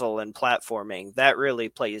puzzle and platforming, that really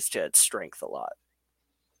plays to its strength a lot.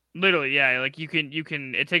 Literally, yeah. Like you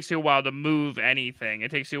can. It takes you a while to move anything.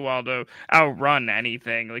 It takes you a while to outrun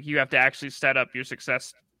anything. Like you have to actually set up your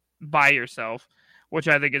success by yourself, which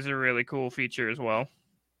I think is a really cool feature as well.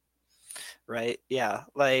 Right? Yeah.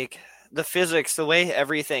 Like the physics, the way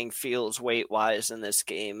everything feels weight wise in this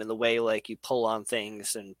game, and the way like you pull on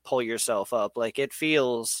things and pull yourself up, like it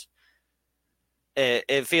feels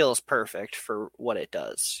perfect for what it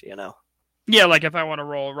does. Yeah, like if I want to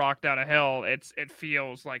roll a rock down a hill, it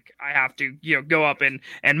feels like I have to go up and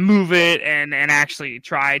move it and actually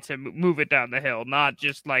try to move it down the hill, not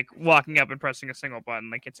just like walking up and pressing a single button.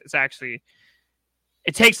 Like it's actually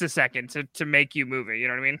it takes a second to make you move it. You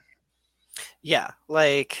know what I mean? Yeah.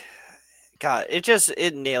 Like God,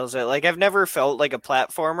 it nails it. Like I've never felt like a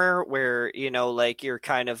platformer where like you're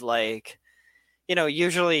kind of like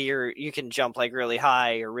usually you can jump like really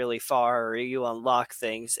high or really far, or you unlock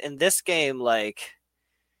things. In this game, like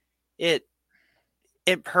it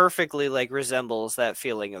it perfectly like resembles that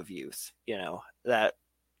feeling of youth, that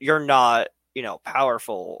you're not,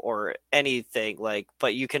 powerful or anything, like,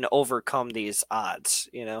 but you can overcome these odds.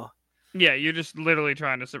 Yeah, you're just literally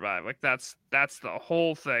trying to survive. Like that's the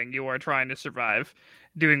whole thing. You are trying to survive,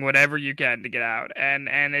 doing whatever you can to get out, and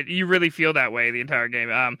you really feel that way the entire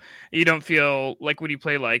game. You don't feel like when you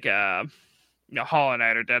play like Hollow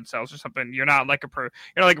Knight or Dead Cells or something. You're not like you're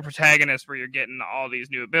not like a protagonist where you're getting all these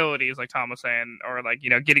new abilities, like Tom was saying, or like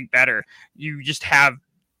getting better. You just have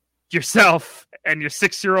yourself and your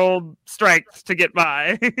 6-year-old strength to get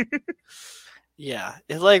by. Yeah,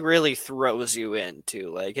 it like really throws you in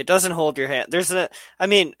too. Like it doesn't hold your hand. I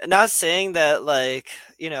mean, not saying that like,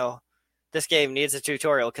 this game needs a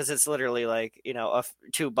tutorial because it's literally like,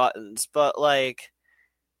 2 buttons, but like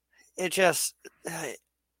it just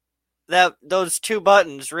that those 2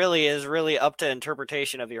 buttons really is really up to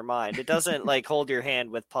interpretation of your mind. It doesn't like hold your hand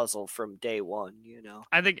with puzzle from day one.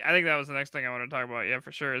 I think that was the next thing I want to talk about. Yeah,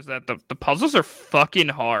 for sure, is that the puzzles are fucking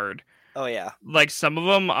hard. Oh yeah. Like some of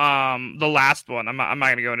them, the last one, I'm not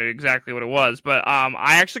gonna go into exactly what it was, but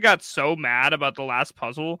I actually got so mad about the last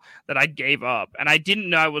puzzle that I gave up, and I didn't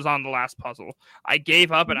know I was on the last puzzle. I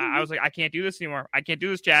gave up, and I was like, I can't do this anymore. I can't do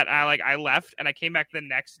this, chat. And I left, and I came back the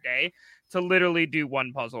next day to literally do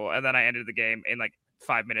one puzzle, and then I ended the game in like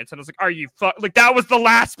 5 minutes, and I was like, "Are you like that was the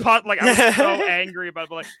last puzzle?" Like I was so angry about it.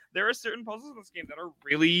 But like there are certain puzzles in this game that are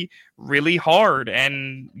really, really hard,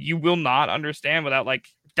 and you will not understand without like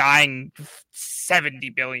dying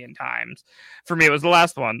 70 billion times. For me, it was the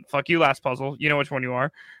last one. Fuck you, last puzzle. You know which one you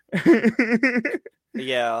are.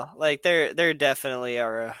 Yeah, like there definitely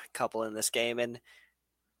are a couple in this game, and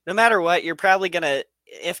no matter what, you're probably gonna,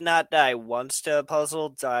 if not die once to a puzzle,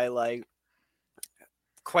 die like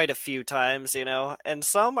quite a few times, and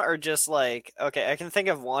some are just like, okay, I can think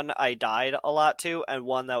of one I died a lot to, and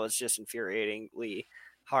one that was just infuriatingly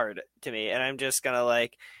hard to me, and I'm just gonna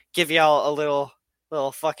like give y'all a little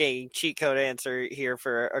fucking cheat code answer here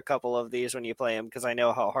for a couple of these when you play them, because I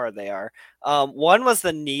know how hard they are. One was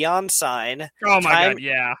the neon sign. Oh my god,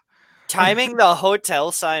 yeah. Timing the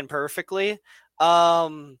hotel sign perfectly.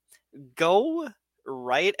 Go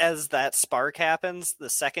right as that spark happens the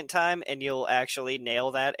second time, and you'll actually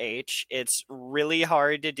nail that H. It's really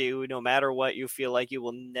hard to do, no matter what. You feel like you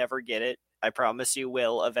will never get it. I promise you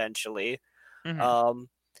will eventually. Mm-hmm.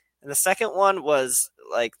 And the second one was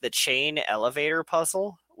like the chain elevator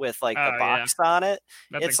puzzle with like the box on it.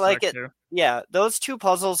 It's like it. Too. Yeah, those 2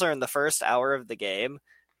 puzzles are in the first hour of the game,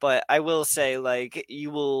 but I will say like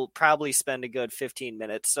you will probably spend a good 15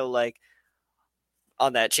 minutes. So like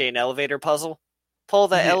on that chain elevator puzzle, pull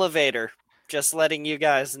the elevator. Just letting you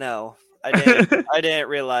guys know. I didn't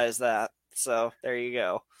realize that. So there you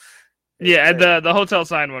go. Yeah, the hotel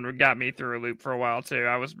sign one got me through a loop for a while too.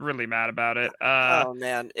 I was really mad about it. Oh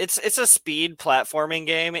man, it's a speed platforming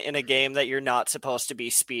game in a game that you're not supposed to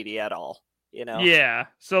be speedy at all. Yeah.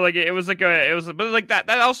 So like but like that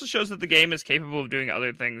also shows that the game is capable of doing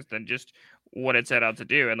other things than just what it set out to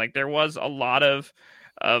do. And like there was a lot of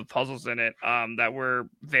puzzles in it that were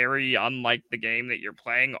very unlike the game that you're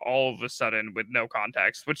playing all of a sudden with no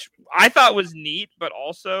context, which I thought was neat, but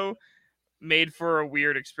also made for a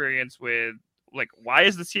weird experience with like, why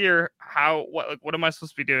is this here? What am I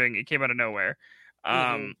supposed to be doing? It came out of nowhere.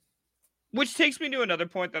 Which takes me to another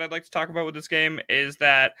point that I'd like to talk about with this game is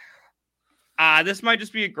that This might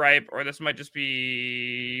just be a gripe, or this might just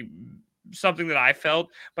be something that I felt,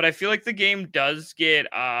 but I feel like the game does get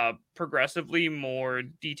progressively more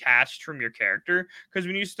detached from your character, because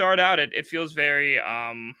when you start out, it feels very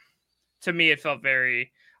to me it felt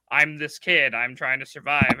very, I'm this kid, I'm trying to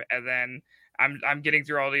survive, and then I'm getting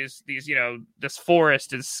through all these this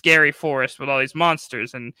forest is scary forest with all these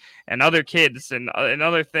monsters and other kids and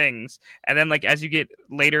other things, and then like as you get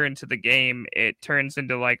later into the game, it turns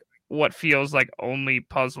into like what feels like only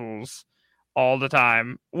puzzles all the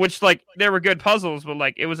time, which like there were good puzzles, but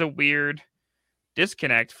like it was a weird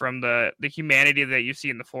disconnect from the humanity that you see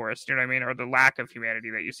in the forest, you know what I mean, or the lack of humanity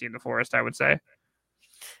that you see in the forest, I would say.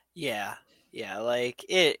 Yeah, like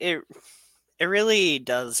it really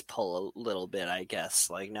does pull a little bit, I guess.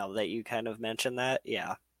 Like now that you kind of mentioned that,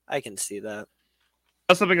 yeah, I can see that.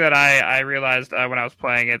 That's something that I realized when I was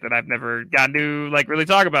playing it that I've never gotten to like really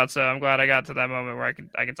talk about. So I'm glad I got to that moment where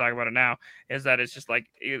I can talk about it now. Is that it's just like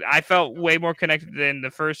I felt way more connected in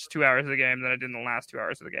the first 2 hours of the game than I did in the last 2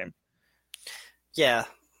 hours of the game. Yeah,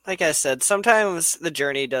 like I said, sometimes the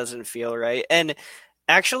journey doesn't feel right, and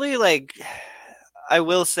actually, like I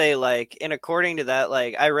will say, like, and according to that,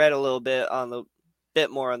 like I read a little bit on the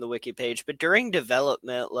bit more on the wiki page, but during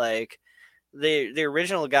development, like the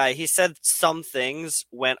original guy, he said some things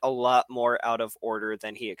went a lot more out of order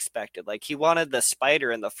than he expected. Like he wanted the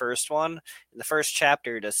spider in the first one, in the first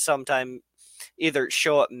chapter, to sometime either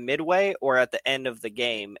show up midway or at the end of the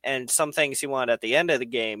game. And some things he wanted at the end of the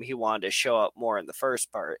game, he wanted to show up more in the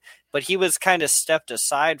first part. But he was kind of stepped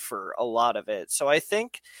aside for a lot of it. So I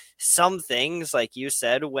think some things, like you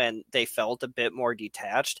said, when they felt a bit more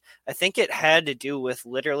detached, I think it had to do with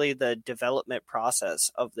literally the development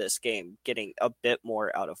process of this game getting a bit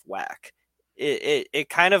more out of whack. It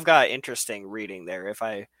kind of got interesting reading there. If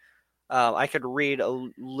I could read a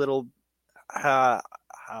little.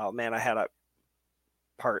 Oh man, I had a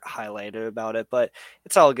part highlighted about it, but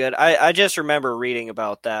it's all good. I just remember reading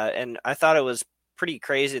about that, and I thought it was pretty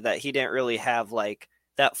crazy that he didn't really have like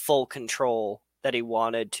that full control that he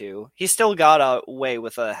wanted to. He still got away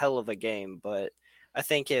with a hell of a game, but I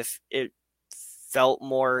think if it felt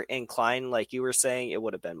more inclined, like you were saying, it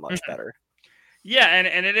would have been much better. Yeah,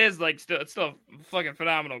 and it is like it's still a fucking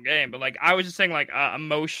phenomenal game, but like I was just saying like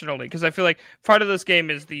emotionally, because I feel like part of this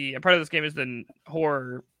game is the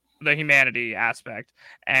horror, the humanity aspect,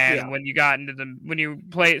 Yeah, and when you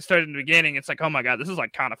started in the beginning, it's like, oh my god, this is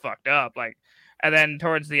like kind of fucked up, like, and then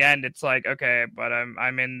towards the end, it's like, okay, but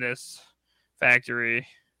I'm in this factory,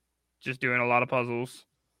 just doing a lot of puzzles.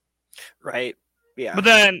 right. Yeah. But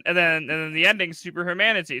then the ending's super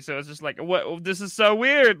humanity, so it's just like, what? This is so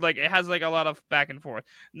weird. Like it has like a lot of back and forth.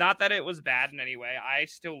 Not that it was bad in any way. I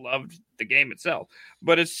still loved the game itself,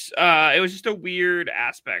 but it was just a weird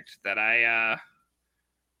aspect that I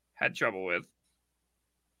had trouble with.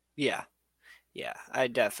 Yeah. I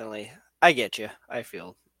get you. I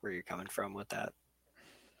feel where you're coming from with that.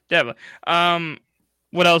 Definitely.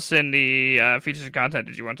 What else in the features and content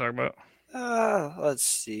did you want to talk about? Let's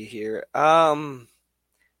see here.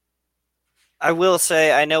 I will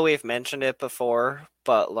say, I know we've mentioned it before,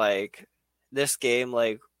 but like this game,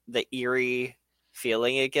 like the eerie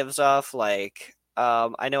feeling it gives off, like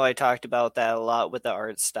I know I talked about that a lot with the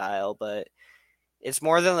art style, but it's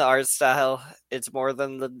more than the art style, it's more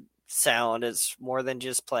than the sound, it's more than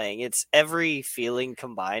just playing. It's every feeling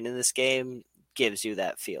combined in this game gives you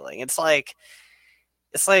that feeling. It's like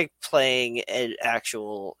playing an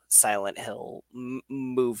actual Silent Hill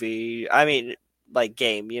movie. I mean, like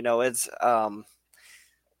game. You know, it's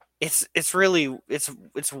really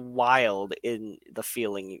it's wild in the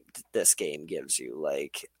feeling this game gives you.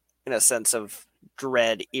 Like in a sense of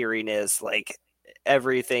dread, eeriness, like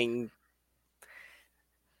everything.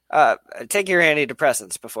 Take your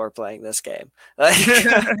antidepressants before playing this game. Like,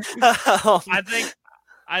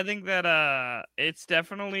 I think that it's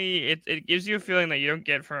definitely it gives you a feeling that you don't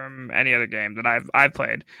get from any other game that I've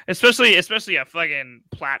played, especially a fucking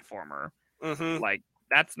platformer. mm-hmm. Like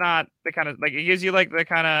that's not the kind of, like, it gives you like the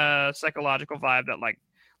kind of psychological vibe that like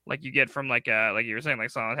you get from like you were saying, like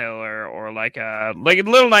Silent Hill or like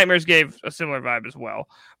Little Nightmares gave a similar vibe as well,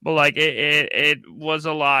 but like it was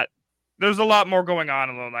a lot. There's a lot more going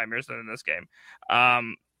on in Little Nightmares than in this game.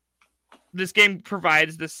 This game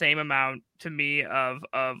provides the same amount to me of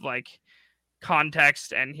like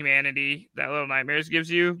context and humanity that Little Nightmares gives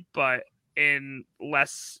you, but in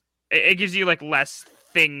less. It gives you like less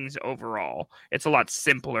things overall. It's a lot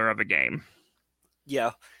simpler of a game.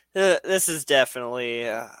 Yeah, this is definitely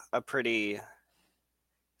a pretty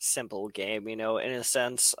simple game, you know, in a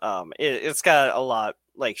sense. It's got a lot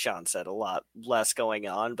like Sean said, a lot less going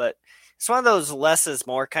on, but it's one of those less is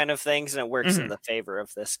more kind of things, and it works in the favor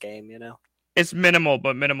of this game, you know? It's minimal,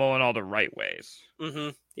 but minimal in all the right ways.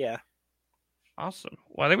 Yeah. Awesome.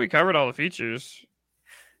 Well, I think we covered all the features.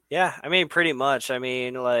 Yeah, I mean, pretty much. I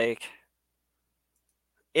mean, like,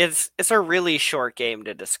 it's a really short game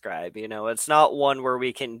to describe, you know? It's not one where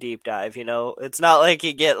we can deep dive, you know? It's not like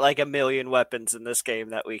you get like a million weapons in this game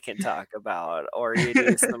that we can talk about, or you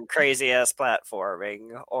do some crazy ass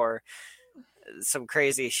platforming, or some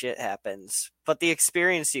crazy shit happens. But the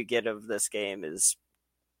experience you get of this game is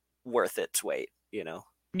worth its weight, you know?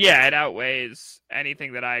 Yeah, it outweighs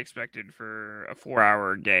anything that I expected for a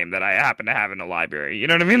 4-hour game that I happen to have in the library. You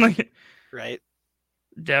know what I mean? Like, right?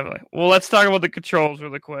 Definitely. Well, let's talk about the controls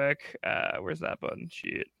really quick. Where's that button?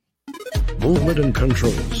 Shit. Movement and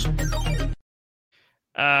controls.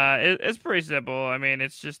 It's pretty simple. I mean,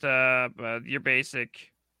 it's just your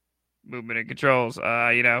basic movement and controls.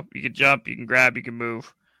 You know, you can jump, you can grab, you can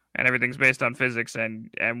move, and everything's based on physics and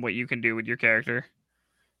what you can do with your character,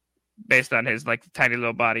 based on his like tiny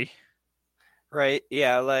little body. Right.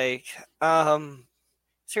 Yeah. Like,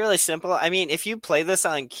 it's really simple. I mean, if you play this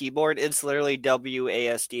on keyboard, it's literally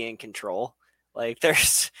WASD and control. Like,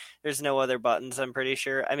 there's no other buttons. I'm pretty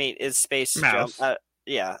sure. I mean, it's space Mouse. jump.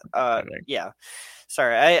 Yeah. Yeah.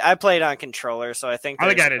 Sorry, I played on controller, so I think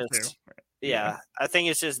I did too. Yeah, I think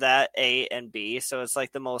it's just that A and B. So it's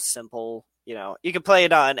like the most simple. You know, you can play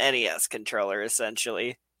it on NES controller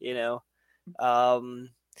essentially. You know,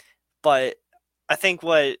 but I think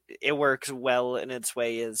what it works well in its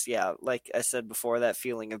way is, yeah, like I said before, that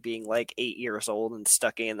feeling of being like 8 years old and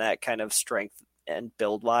stuck in that kind of strength and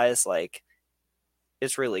build wise, like,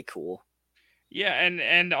 it's really cool. Yeah,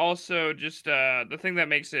 and also just the thing that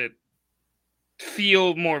makes it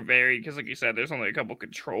feel more varied, because like you said, there's only a couple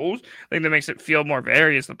controls. The thing that makes it feel more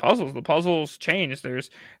varied is the puzzles. The puzzles change. There's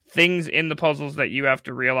things in the puzzles that you have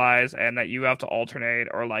to realize and that you have to alternate,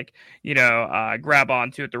 or like, you know, grab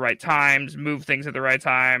onto at the right times, move things at the right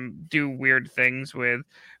time, do weird things with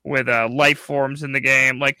life forms in the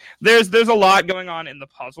game. Like, there's a lot going on in the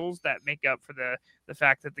puzzles that make up for the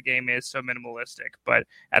fact that the game is so minimalistic, but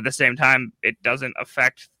at the same time, it doesn't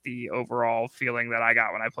affect the overall feeling that I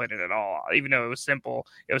got when I played it at all. Even though it was simple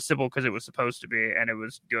because it was supposed to be, and it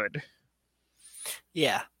was good.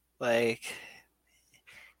 Yeah, like,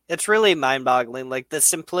 it's really mind-boggling. Like, the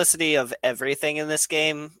simplicity of everything in this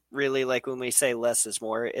game, really, like when we say less is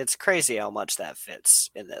more, it's crazy how much that fits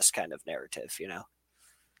in this kind of narrative, you know?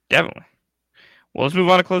 Definitely. Well, let's move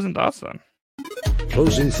on to closing thoughts then.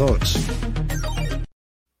 Closing thoughts.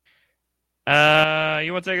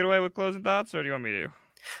 You want to take it away with closing thoughts, or do you want me to?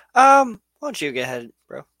 Why don't you go ahead,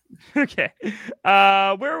 bro? Okay.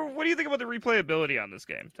 What do you think about the replayability on this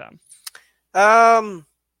game, Tom?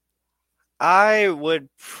 I would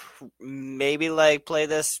maybe like play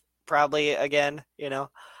this probably again, you know.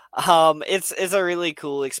 It's a really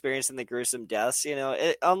cool experience in the gruesome deaths, you know.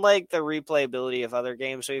 Unlike the replayability of other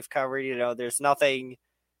games we've covered, you know, there's nothing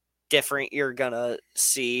different you're gonna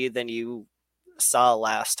see than you saw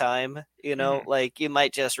last time, you know. Like, you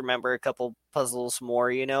might just remember a couple puzzles more,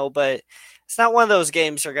 you know, but it's not one of those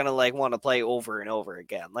games you're gonna like want to play over and over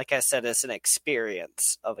again. Like I said, it's an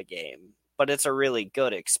experience of a game, but it's a really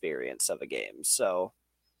good experience of a game. So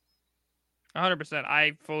 100%.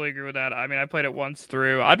 I fully agree with that. I mean, I played it once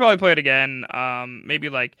through. I'd probably play it again. Maybe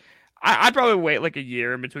like I'd probably wait like a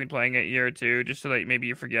year in between playing it, a year or two, just so that maybe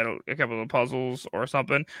you forget a couple of puzzles or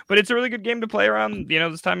something. But it's a really good game to play around, you know,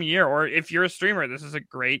 this time of year. Or if you're a streamer, this is a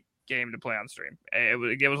great game to play on stream.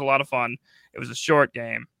 It was a lot of fun. It was a short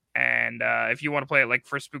game, and if you want to play it like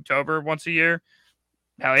for Spooktober once a year,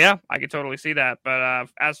 hell yeah, I could totally see that. But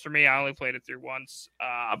as for me, I only played it through once,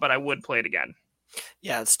 but I would play it again.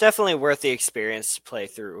 yeah, it's definitely worth the experience to play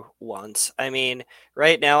through once. I mean,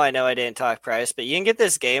 right now, I know I didn't talk price, but you can get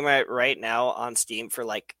this game right now on Steam for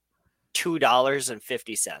like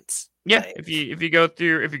 $2.50. Yeah, like, if you go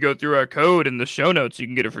through our code in the show notes, you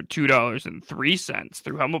can get it for $2.03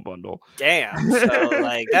 through Humble Bundle. Damn, so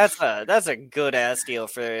like that's a good ass deal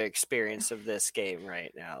for the experience of this game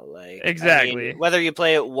right now. Like, exactly, I mean, whether you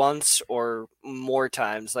play it once or more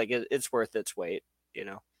times, like it's worth its weight. You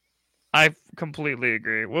know. I completely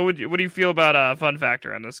agree. What do you feel about fun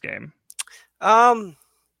factor on this game?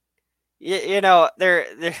 You know, there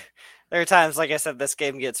are times, like I said, this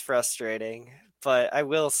game gets frustrating, but I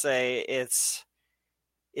will say it's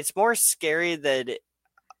more scary than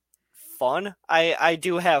fun. I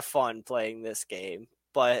do have fun playing this game,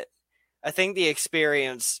 but I think the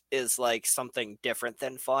experience is like something different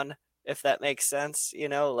than fun, if that makes sense. You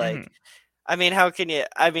know, like I mean, how can you?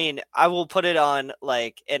 I mean, I will put it on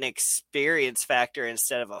like an experience factor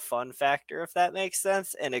instead of a fun factor, if that makes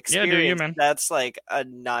sense. An Yeah, do you, experience, man? that's like a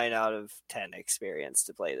 9 out of 10 experience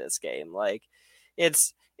to play this game. Like,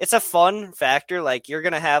 it's a fun factor. Like, you're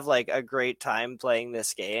gonna have like a great time playing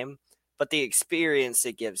this game, but the experience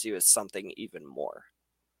it gives you is something even more.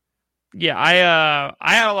 Yeah, I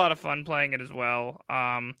had a lot of fun playing it as well.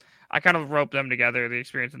 I kind of roped them together, the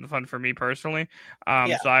experience and the fun for me personally.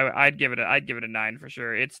 Yeah, So I'd give it a 9 for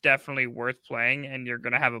sure. It's definitely worth playing, and you're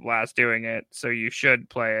gonna have a blast doing it. So you should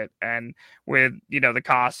play it, and with the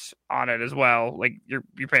costs on it as well, like you're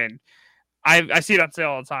paying. I see it on sale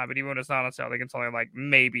all the time, but even when it's not on sale, I think it's only like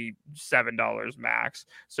maybe $7 max.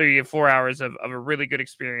 So you get 4 hours of a really good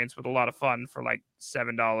experience with a lot of fun for like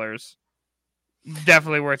 $7.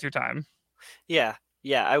 Definitely worth your time. yeah,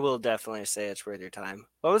 yeah. I will definitely say it's worth your time.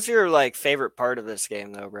 What was your like favorite part of this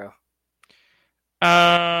game, though, bro?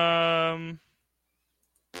 Um,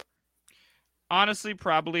 Honestly,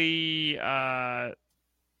 probably the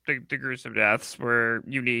gruesome deaths were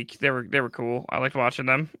unique. They were cool. I liked watching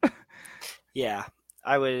them. Yeah,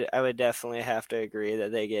 I would definitely have to agree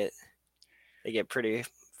that they get pretty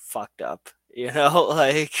fucked up.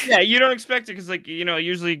 Like Yeah, you don't expect it because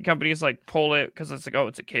usually companies like pull it because it's like, oh,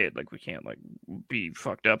 it's a kid, like we can't like be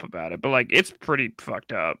fucked up about it, but like it's pretty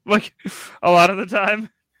fucked up like a lot of the time,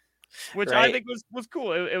 which I right? think was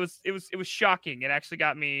cool. It was shocking. It actually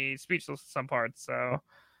got me speechless in some parts. So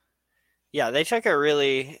Yeah, they took a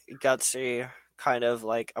really gutsy kind of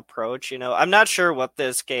like approach. I'm not sure what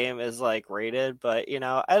this game is like rated, but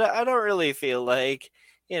I don't really feel like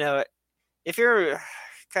you know if your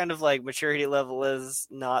kind of like maturity level is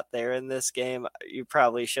not there in this game, you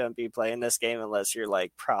probably shouldn't be playing this game unless you're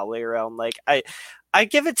like probably around like I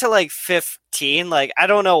give it to like 15. Like I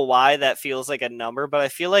don't know why that feels like a number, but I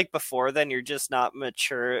feel like before then you're just not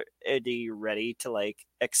maturity ready to like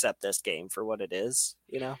accept this game for what it is.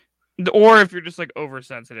 or if you're just like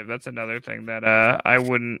oversensitive, that's another thing that I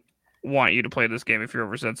wouldn't want you to play this game if you're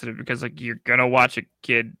oversensitive because like you're gonna watch a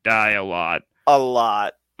kid die a lot. A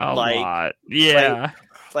lot. A Like lot. like Yeah.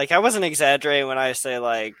 like I wasn't exaggerating when I say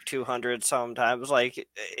like 200 sometimes. Like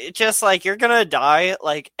it just like you're gonna die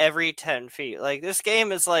like every 10 feet. Like this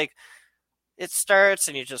game is like it starts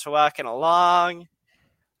and you're just walking along,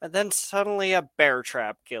 and then suddenly a bear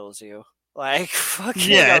trap kills you. Like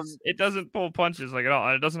fucking Yeah, it doesn't pull punches like at all,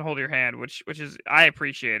 and it doesn't hold your hand, which is I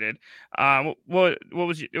appreciated. What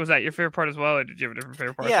was that your favorite part as well, or did you have a different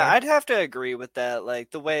favorite part Yeah, there? I'd have to agree with that. Like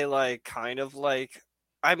the way, like, kind of like,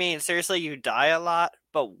 I mean, seriously, you die a lot,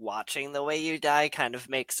 but watching the way you die kind of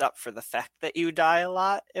makes up for the fact that you die a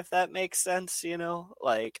lot, if that makes sense.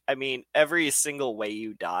 Like, I mean, every single way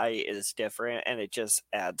you die is different, and it just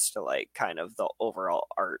adds to, like, kind of the overall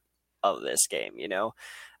art of this game.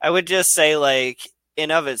 I would just say, like,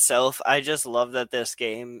 in of itself, I just love that this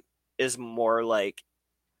game is more like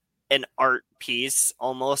an art piece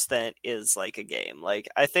almost than it is like a game. Like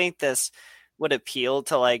I think this would appeal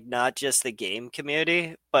to like not just the game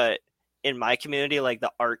community, but in my community, like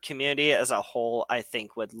the art community as a whole, I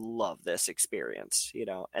think would love this experience,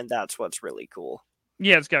 and that's what's really cool.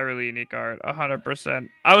 Yeah, it's got really unique art, 100%.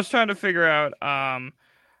 I was trying to figure out.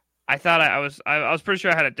 I thought I was pretty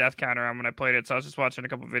sure I had a death counter on when I played it, so I was just watching a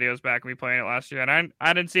couple videos back of me playing it last year, and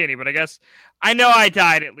I didn't see any, but I guess I know I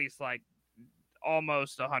died at least like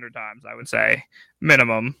almost 100 times. I would say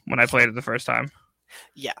minimum when I played it the first time.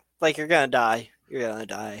 Yeah, like you're gonna die. You're gonna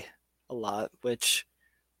die a lot, which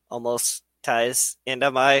almost ties into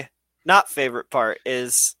my not favorite part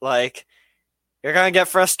is like you're gonna get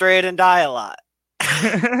frustrated and die a lot.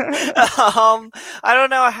 I don't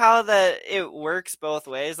know how that it works both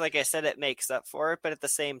ways. Like I said, it makes up for it, but at the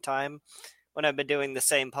same time, when I've been doing the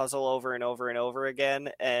same puzzle over and over and over again,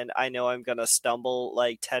 and I know I'm gonna stumble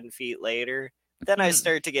like 10 feet later, then I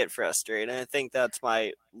start to get frustrated. And I think that's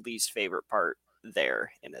my least favorite part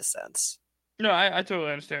there, in a sense. No, I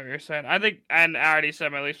totally understand what you're saying. I think, and I already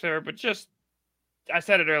said my least favorite, but just I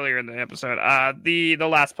said it earlier in the episode. The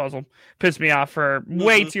last puzzle pissed me off for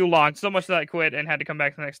way too long, so much that I quit and had to come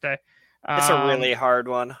back the next day. It's a really hard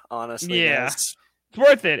one, honestly, Yeah, guys. it's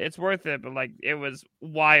worth it. It's worth it, but like it was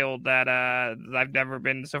wild that I've never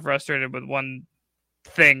been so frustrated with one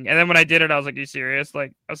thing. And then when I did it, I was like, "Are you serious?"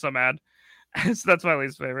 Like I was so mad. So that's my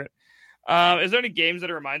least favorite. Is there any games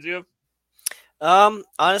that it reminds you of?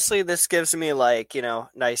 Honestly, this gives me like,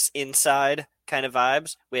 nice inside kind of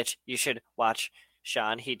vibes, which you should watch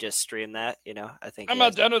Sean. He just streamed that. I think I'm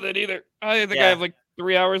not done with it either. I think I Yeah. have like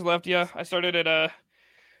 3 hours left. Yeah, I started it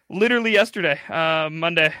literally yesterday,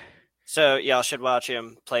 Monday. So y'all should watch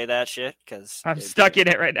him play that shit because I'm stuck in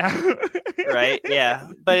it right now. right, yeah.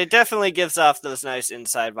 But it definitely gives off those nice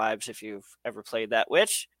inside vibes if you've ever played that.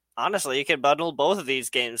 Which honestly, you can bundle both of these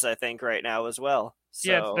games, I think, right now as well.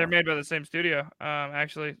 Yeah, So they're made by the same studio,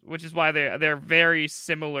 actually, which is why they're very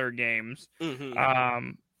similar games.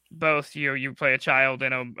 mhm. Both you play a child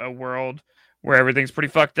in a world where everything's pretty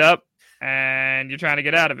fucked up, and you're trying to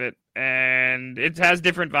get out of it, and it has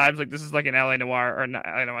different vibes. Like this is like an LA noir, or not,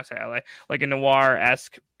 I don't want to say LA, like a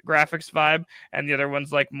noir-esque graphics vibe, and the other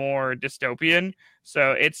one's like more dystopian.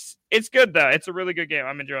 So it's good though. It's a really good game.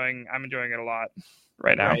 I'm enjoying it a lot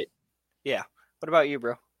right now. Right. Yeah. What about you,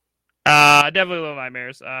 bro? Definitely Little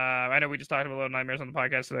Nightmares. I know we just talked about Little Nightmares on the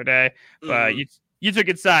podcast the other day, but Mhm. you took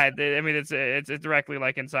Inside. I mean, it's directly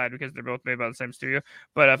like Inside because they're both made by the same studio.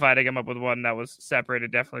 But if I had to come up with one that was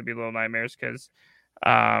separated, definitely be Little Nightmares because,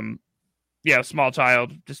 small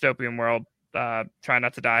child, dystopian world, trying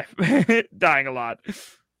not to die, dying a lot.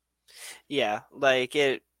 Yeah, like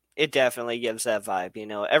it definitely gives that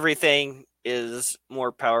vibe, Everything is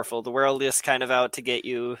more powerful. The world is kind of out to get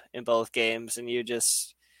you in both games, and you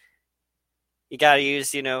got to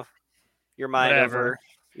use, your mind Whatever. over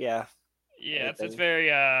yeah. Yeah, it's anything.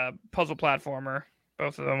 very puzzle platformer.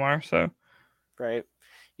 Both of them are so. Right.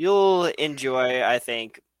 You'll enjoy, I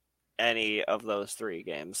think, any of those three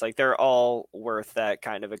games. Like they're all worth that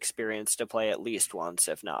kind of experience to play at least once,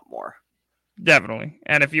 if not more. Definitely.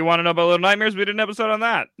 And if you want to know about Little Nightmares, we did an episode on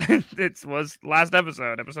that. It was last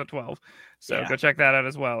episode 12. So Yeah. go check that out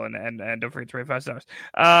as well. And don't forget to rate 5 stars.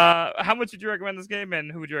 How much would you recommend this game,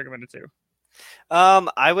 and who would you recommend it to?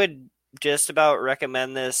 I would just about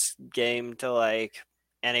recommend this game to like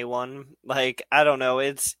anyone. Like, I don't know,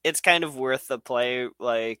 it's kind of worth the play.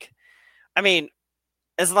 Like, I mean,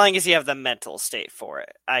 as long as you have the mental state for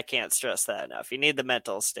it. I can't stress that enough. You need the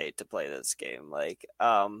mental state to play this game.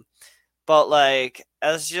 But like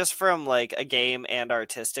as just from like a game and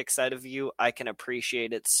artistic side of view, I can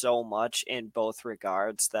appreciate it so much in both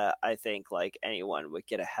regards that I think like anyone would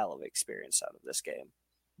get a hell of experience out of this game.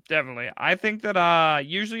 Definitely. I think that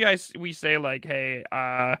usually we say like, hey,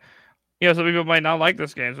 some people might not like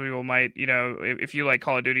this game. Some people might, if you like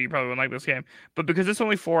Call of Duty, you probably wouldn't like this game. But because it's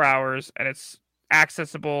only 4 hours and it's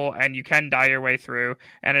accessible and you can die your way through,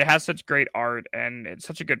 and it has such great art and it's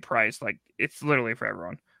such a good price, like it's literally for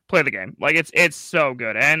everyone. Play the game. Like it's so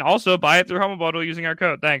good. And also buy it through Humble Bundle using our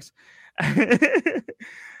code. Thanks.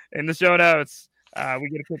 In the show notes, we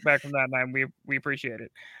get a kickback from that, and we appreciate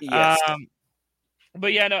it. Yes.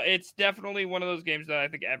 But yeah, no, it's definitely one of those games that I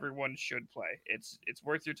think everyone should play. It's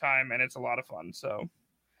worth your time and it's a lot of fun. So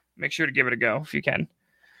make sure to give it a go if you can.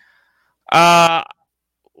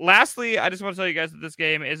 Lastly, I just want to tell you guys that this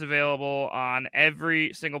game is available on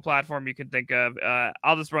every single platform you can think of.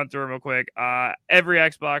 I'll just run through them real quick. Every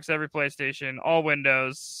Xbox, every PlayStation, all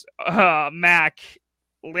Windows, Mac,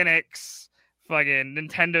 Linux, fucking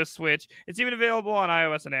Nintendo Switch. It's even available on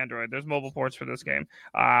iOS and Android. There's mobile ports for this game.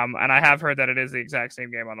 And I have heard that it is the exact same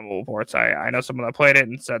game on the mobile ports. I know someone that played it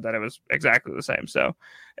and said that it was exactly the same. So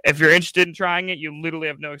if you're interested in trying it, you literally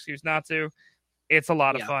have no excuse not to. It's a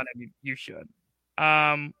lot of fun, and you should.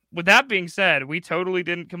 With that being said, we totally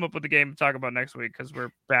didn't come up with a game to talk about next week because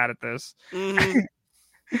we're bad at this. Mm-hmm.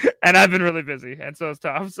 And I've been really busy, and so it's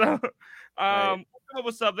tough. So, Right. we'll come up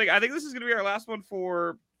with something. I think this is going to be our last one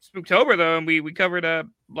for Spooktober, though, and we covered a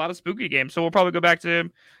lot of spooky games. So we'll probably go back to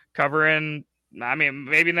covering. I mean,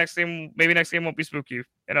 maybe next game won't be spooky.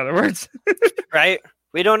 In other words, Right.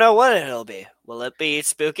 We don't know what it'll be. Will it be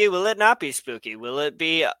spooky? Will it not be spooky? Will it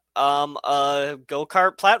be a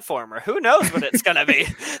go-kart platformer? Who knows what it's gonna be?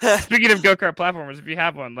 Speaking of go-kart platformers, if you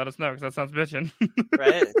have one, let us know because that sounds bitchin'.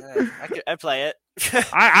 Right? I'd play it.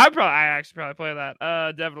 I actually probably play that.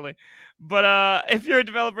 Definitely. But if you're a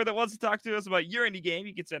developer that wants to talk to us about your indie game,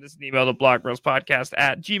 you can send us an email to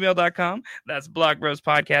blogbrospodcast@gmail.com. That's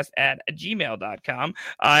blogbrospodcast@gmail.com.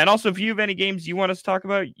 And also, if you have any games you want us to talk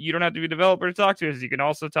about, you don't have to be a developer to talk to us. You can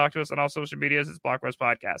also talk to us on all social medias. It's Blogbros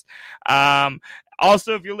Podcast.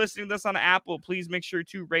 Also, if you're listening to this on Apple, please make sure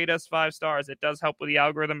to rate us 5 stars. It does help with the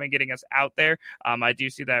algorithm and getting us out there. I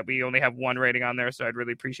do see that we only have 1 rating on there, so I'd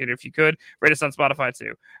really appreciate it if you could. Rate us on Spotify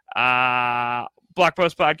too. Block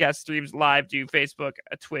Post Podcast streams live to Facebook,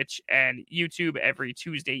 Twitch, and YouTube every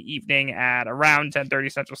Tuesday evening at around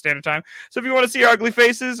 10:30 Central Standard Time. So if you want to see our ugly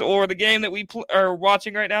faces or the game that we are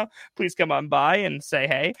watching right now, please come on by and say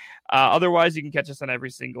hey. Otherwise, you can catch us on every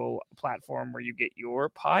single platform where you get your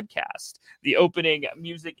podcast. The opening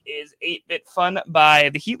music is 8-Bit Fun by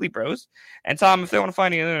the Heatley Bros. And Tom, if they want to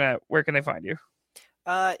find you on the internet, where can they find you?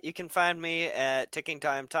 You can find me at Ticking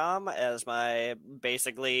Time Tom as my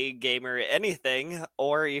basically gamer anything,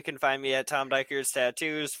 or you can find me at Tom Dykers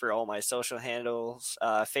Tattoos for all my social handles,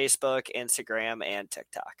 Facebook, Instagram, and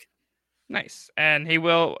TikTok. Nice. And he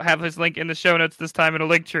will have his link in the show notes this time in a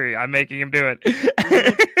link tree. I'm making him do it.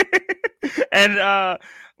 And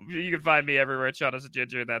you can find me everywhere at Sean is a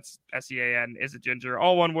Ginger. That's SEAN is a Ginger,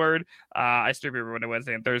 all one word. I stream every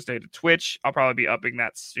Wednesday and Thursday to Twitch. I'll probably be upping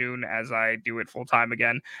that soon as I do it full time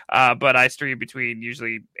again. But I stream between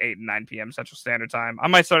usually 8 and 9 p.m. Central Standard Time. I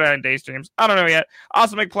might start out in day streams. I don't know yet. I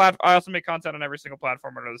also make content on every single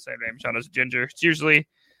platform under the same name, Sean is a Ginger. It's usually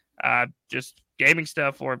just gaming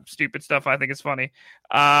stuff or stupid stuff I think is funny.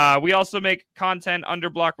 We also make content under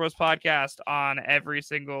Block Bros Podcast on every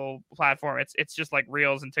single platform. It's just like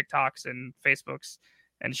Reels and TikToks and Facebooks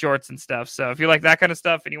and Shorts and stuff. So if you like that kind of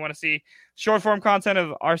stuff and you want to see short form content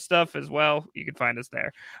of our stuff as well, you can find us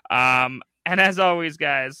there. And as always,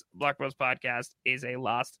 guys, Block Bros Podcast is a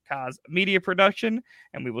Lost Cause media production,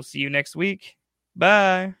 and we will see you next week.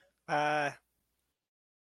 Bye. Bye.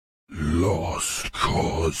 Lost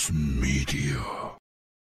Cause Media.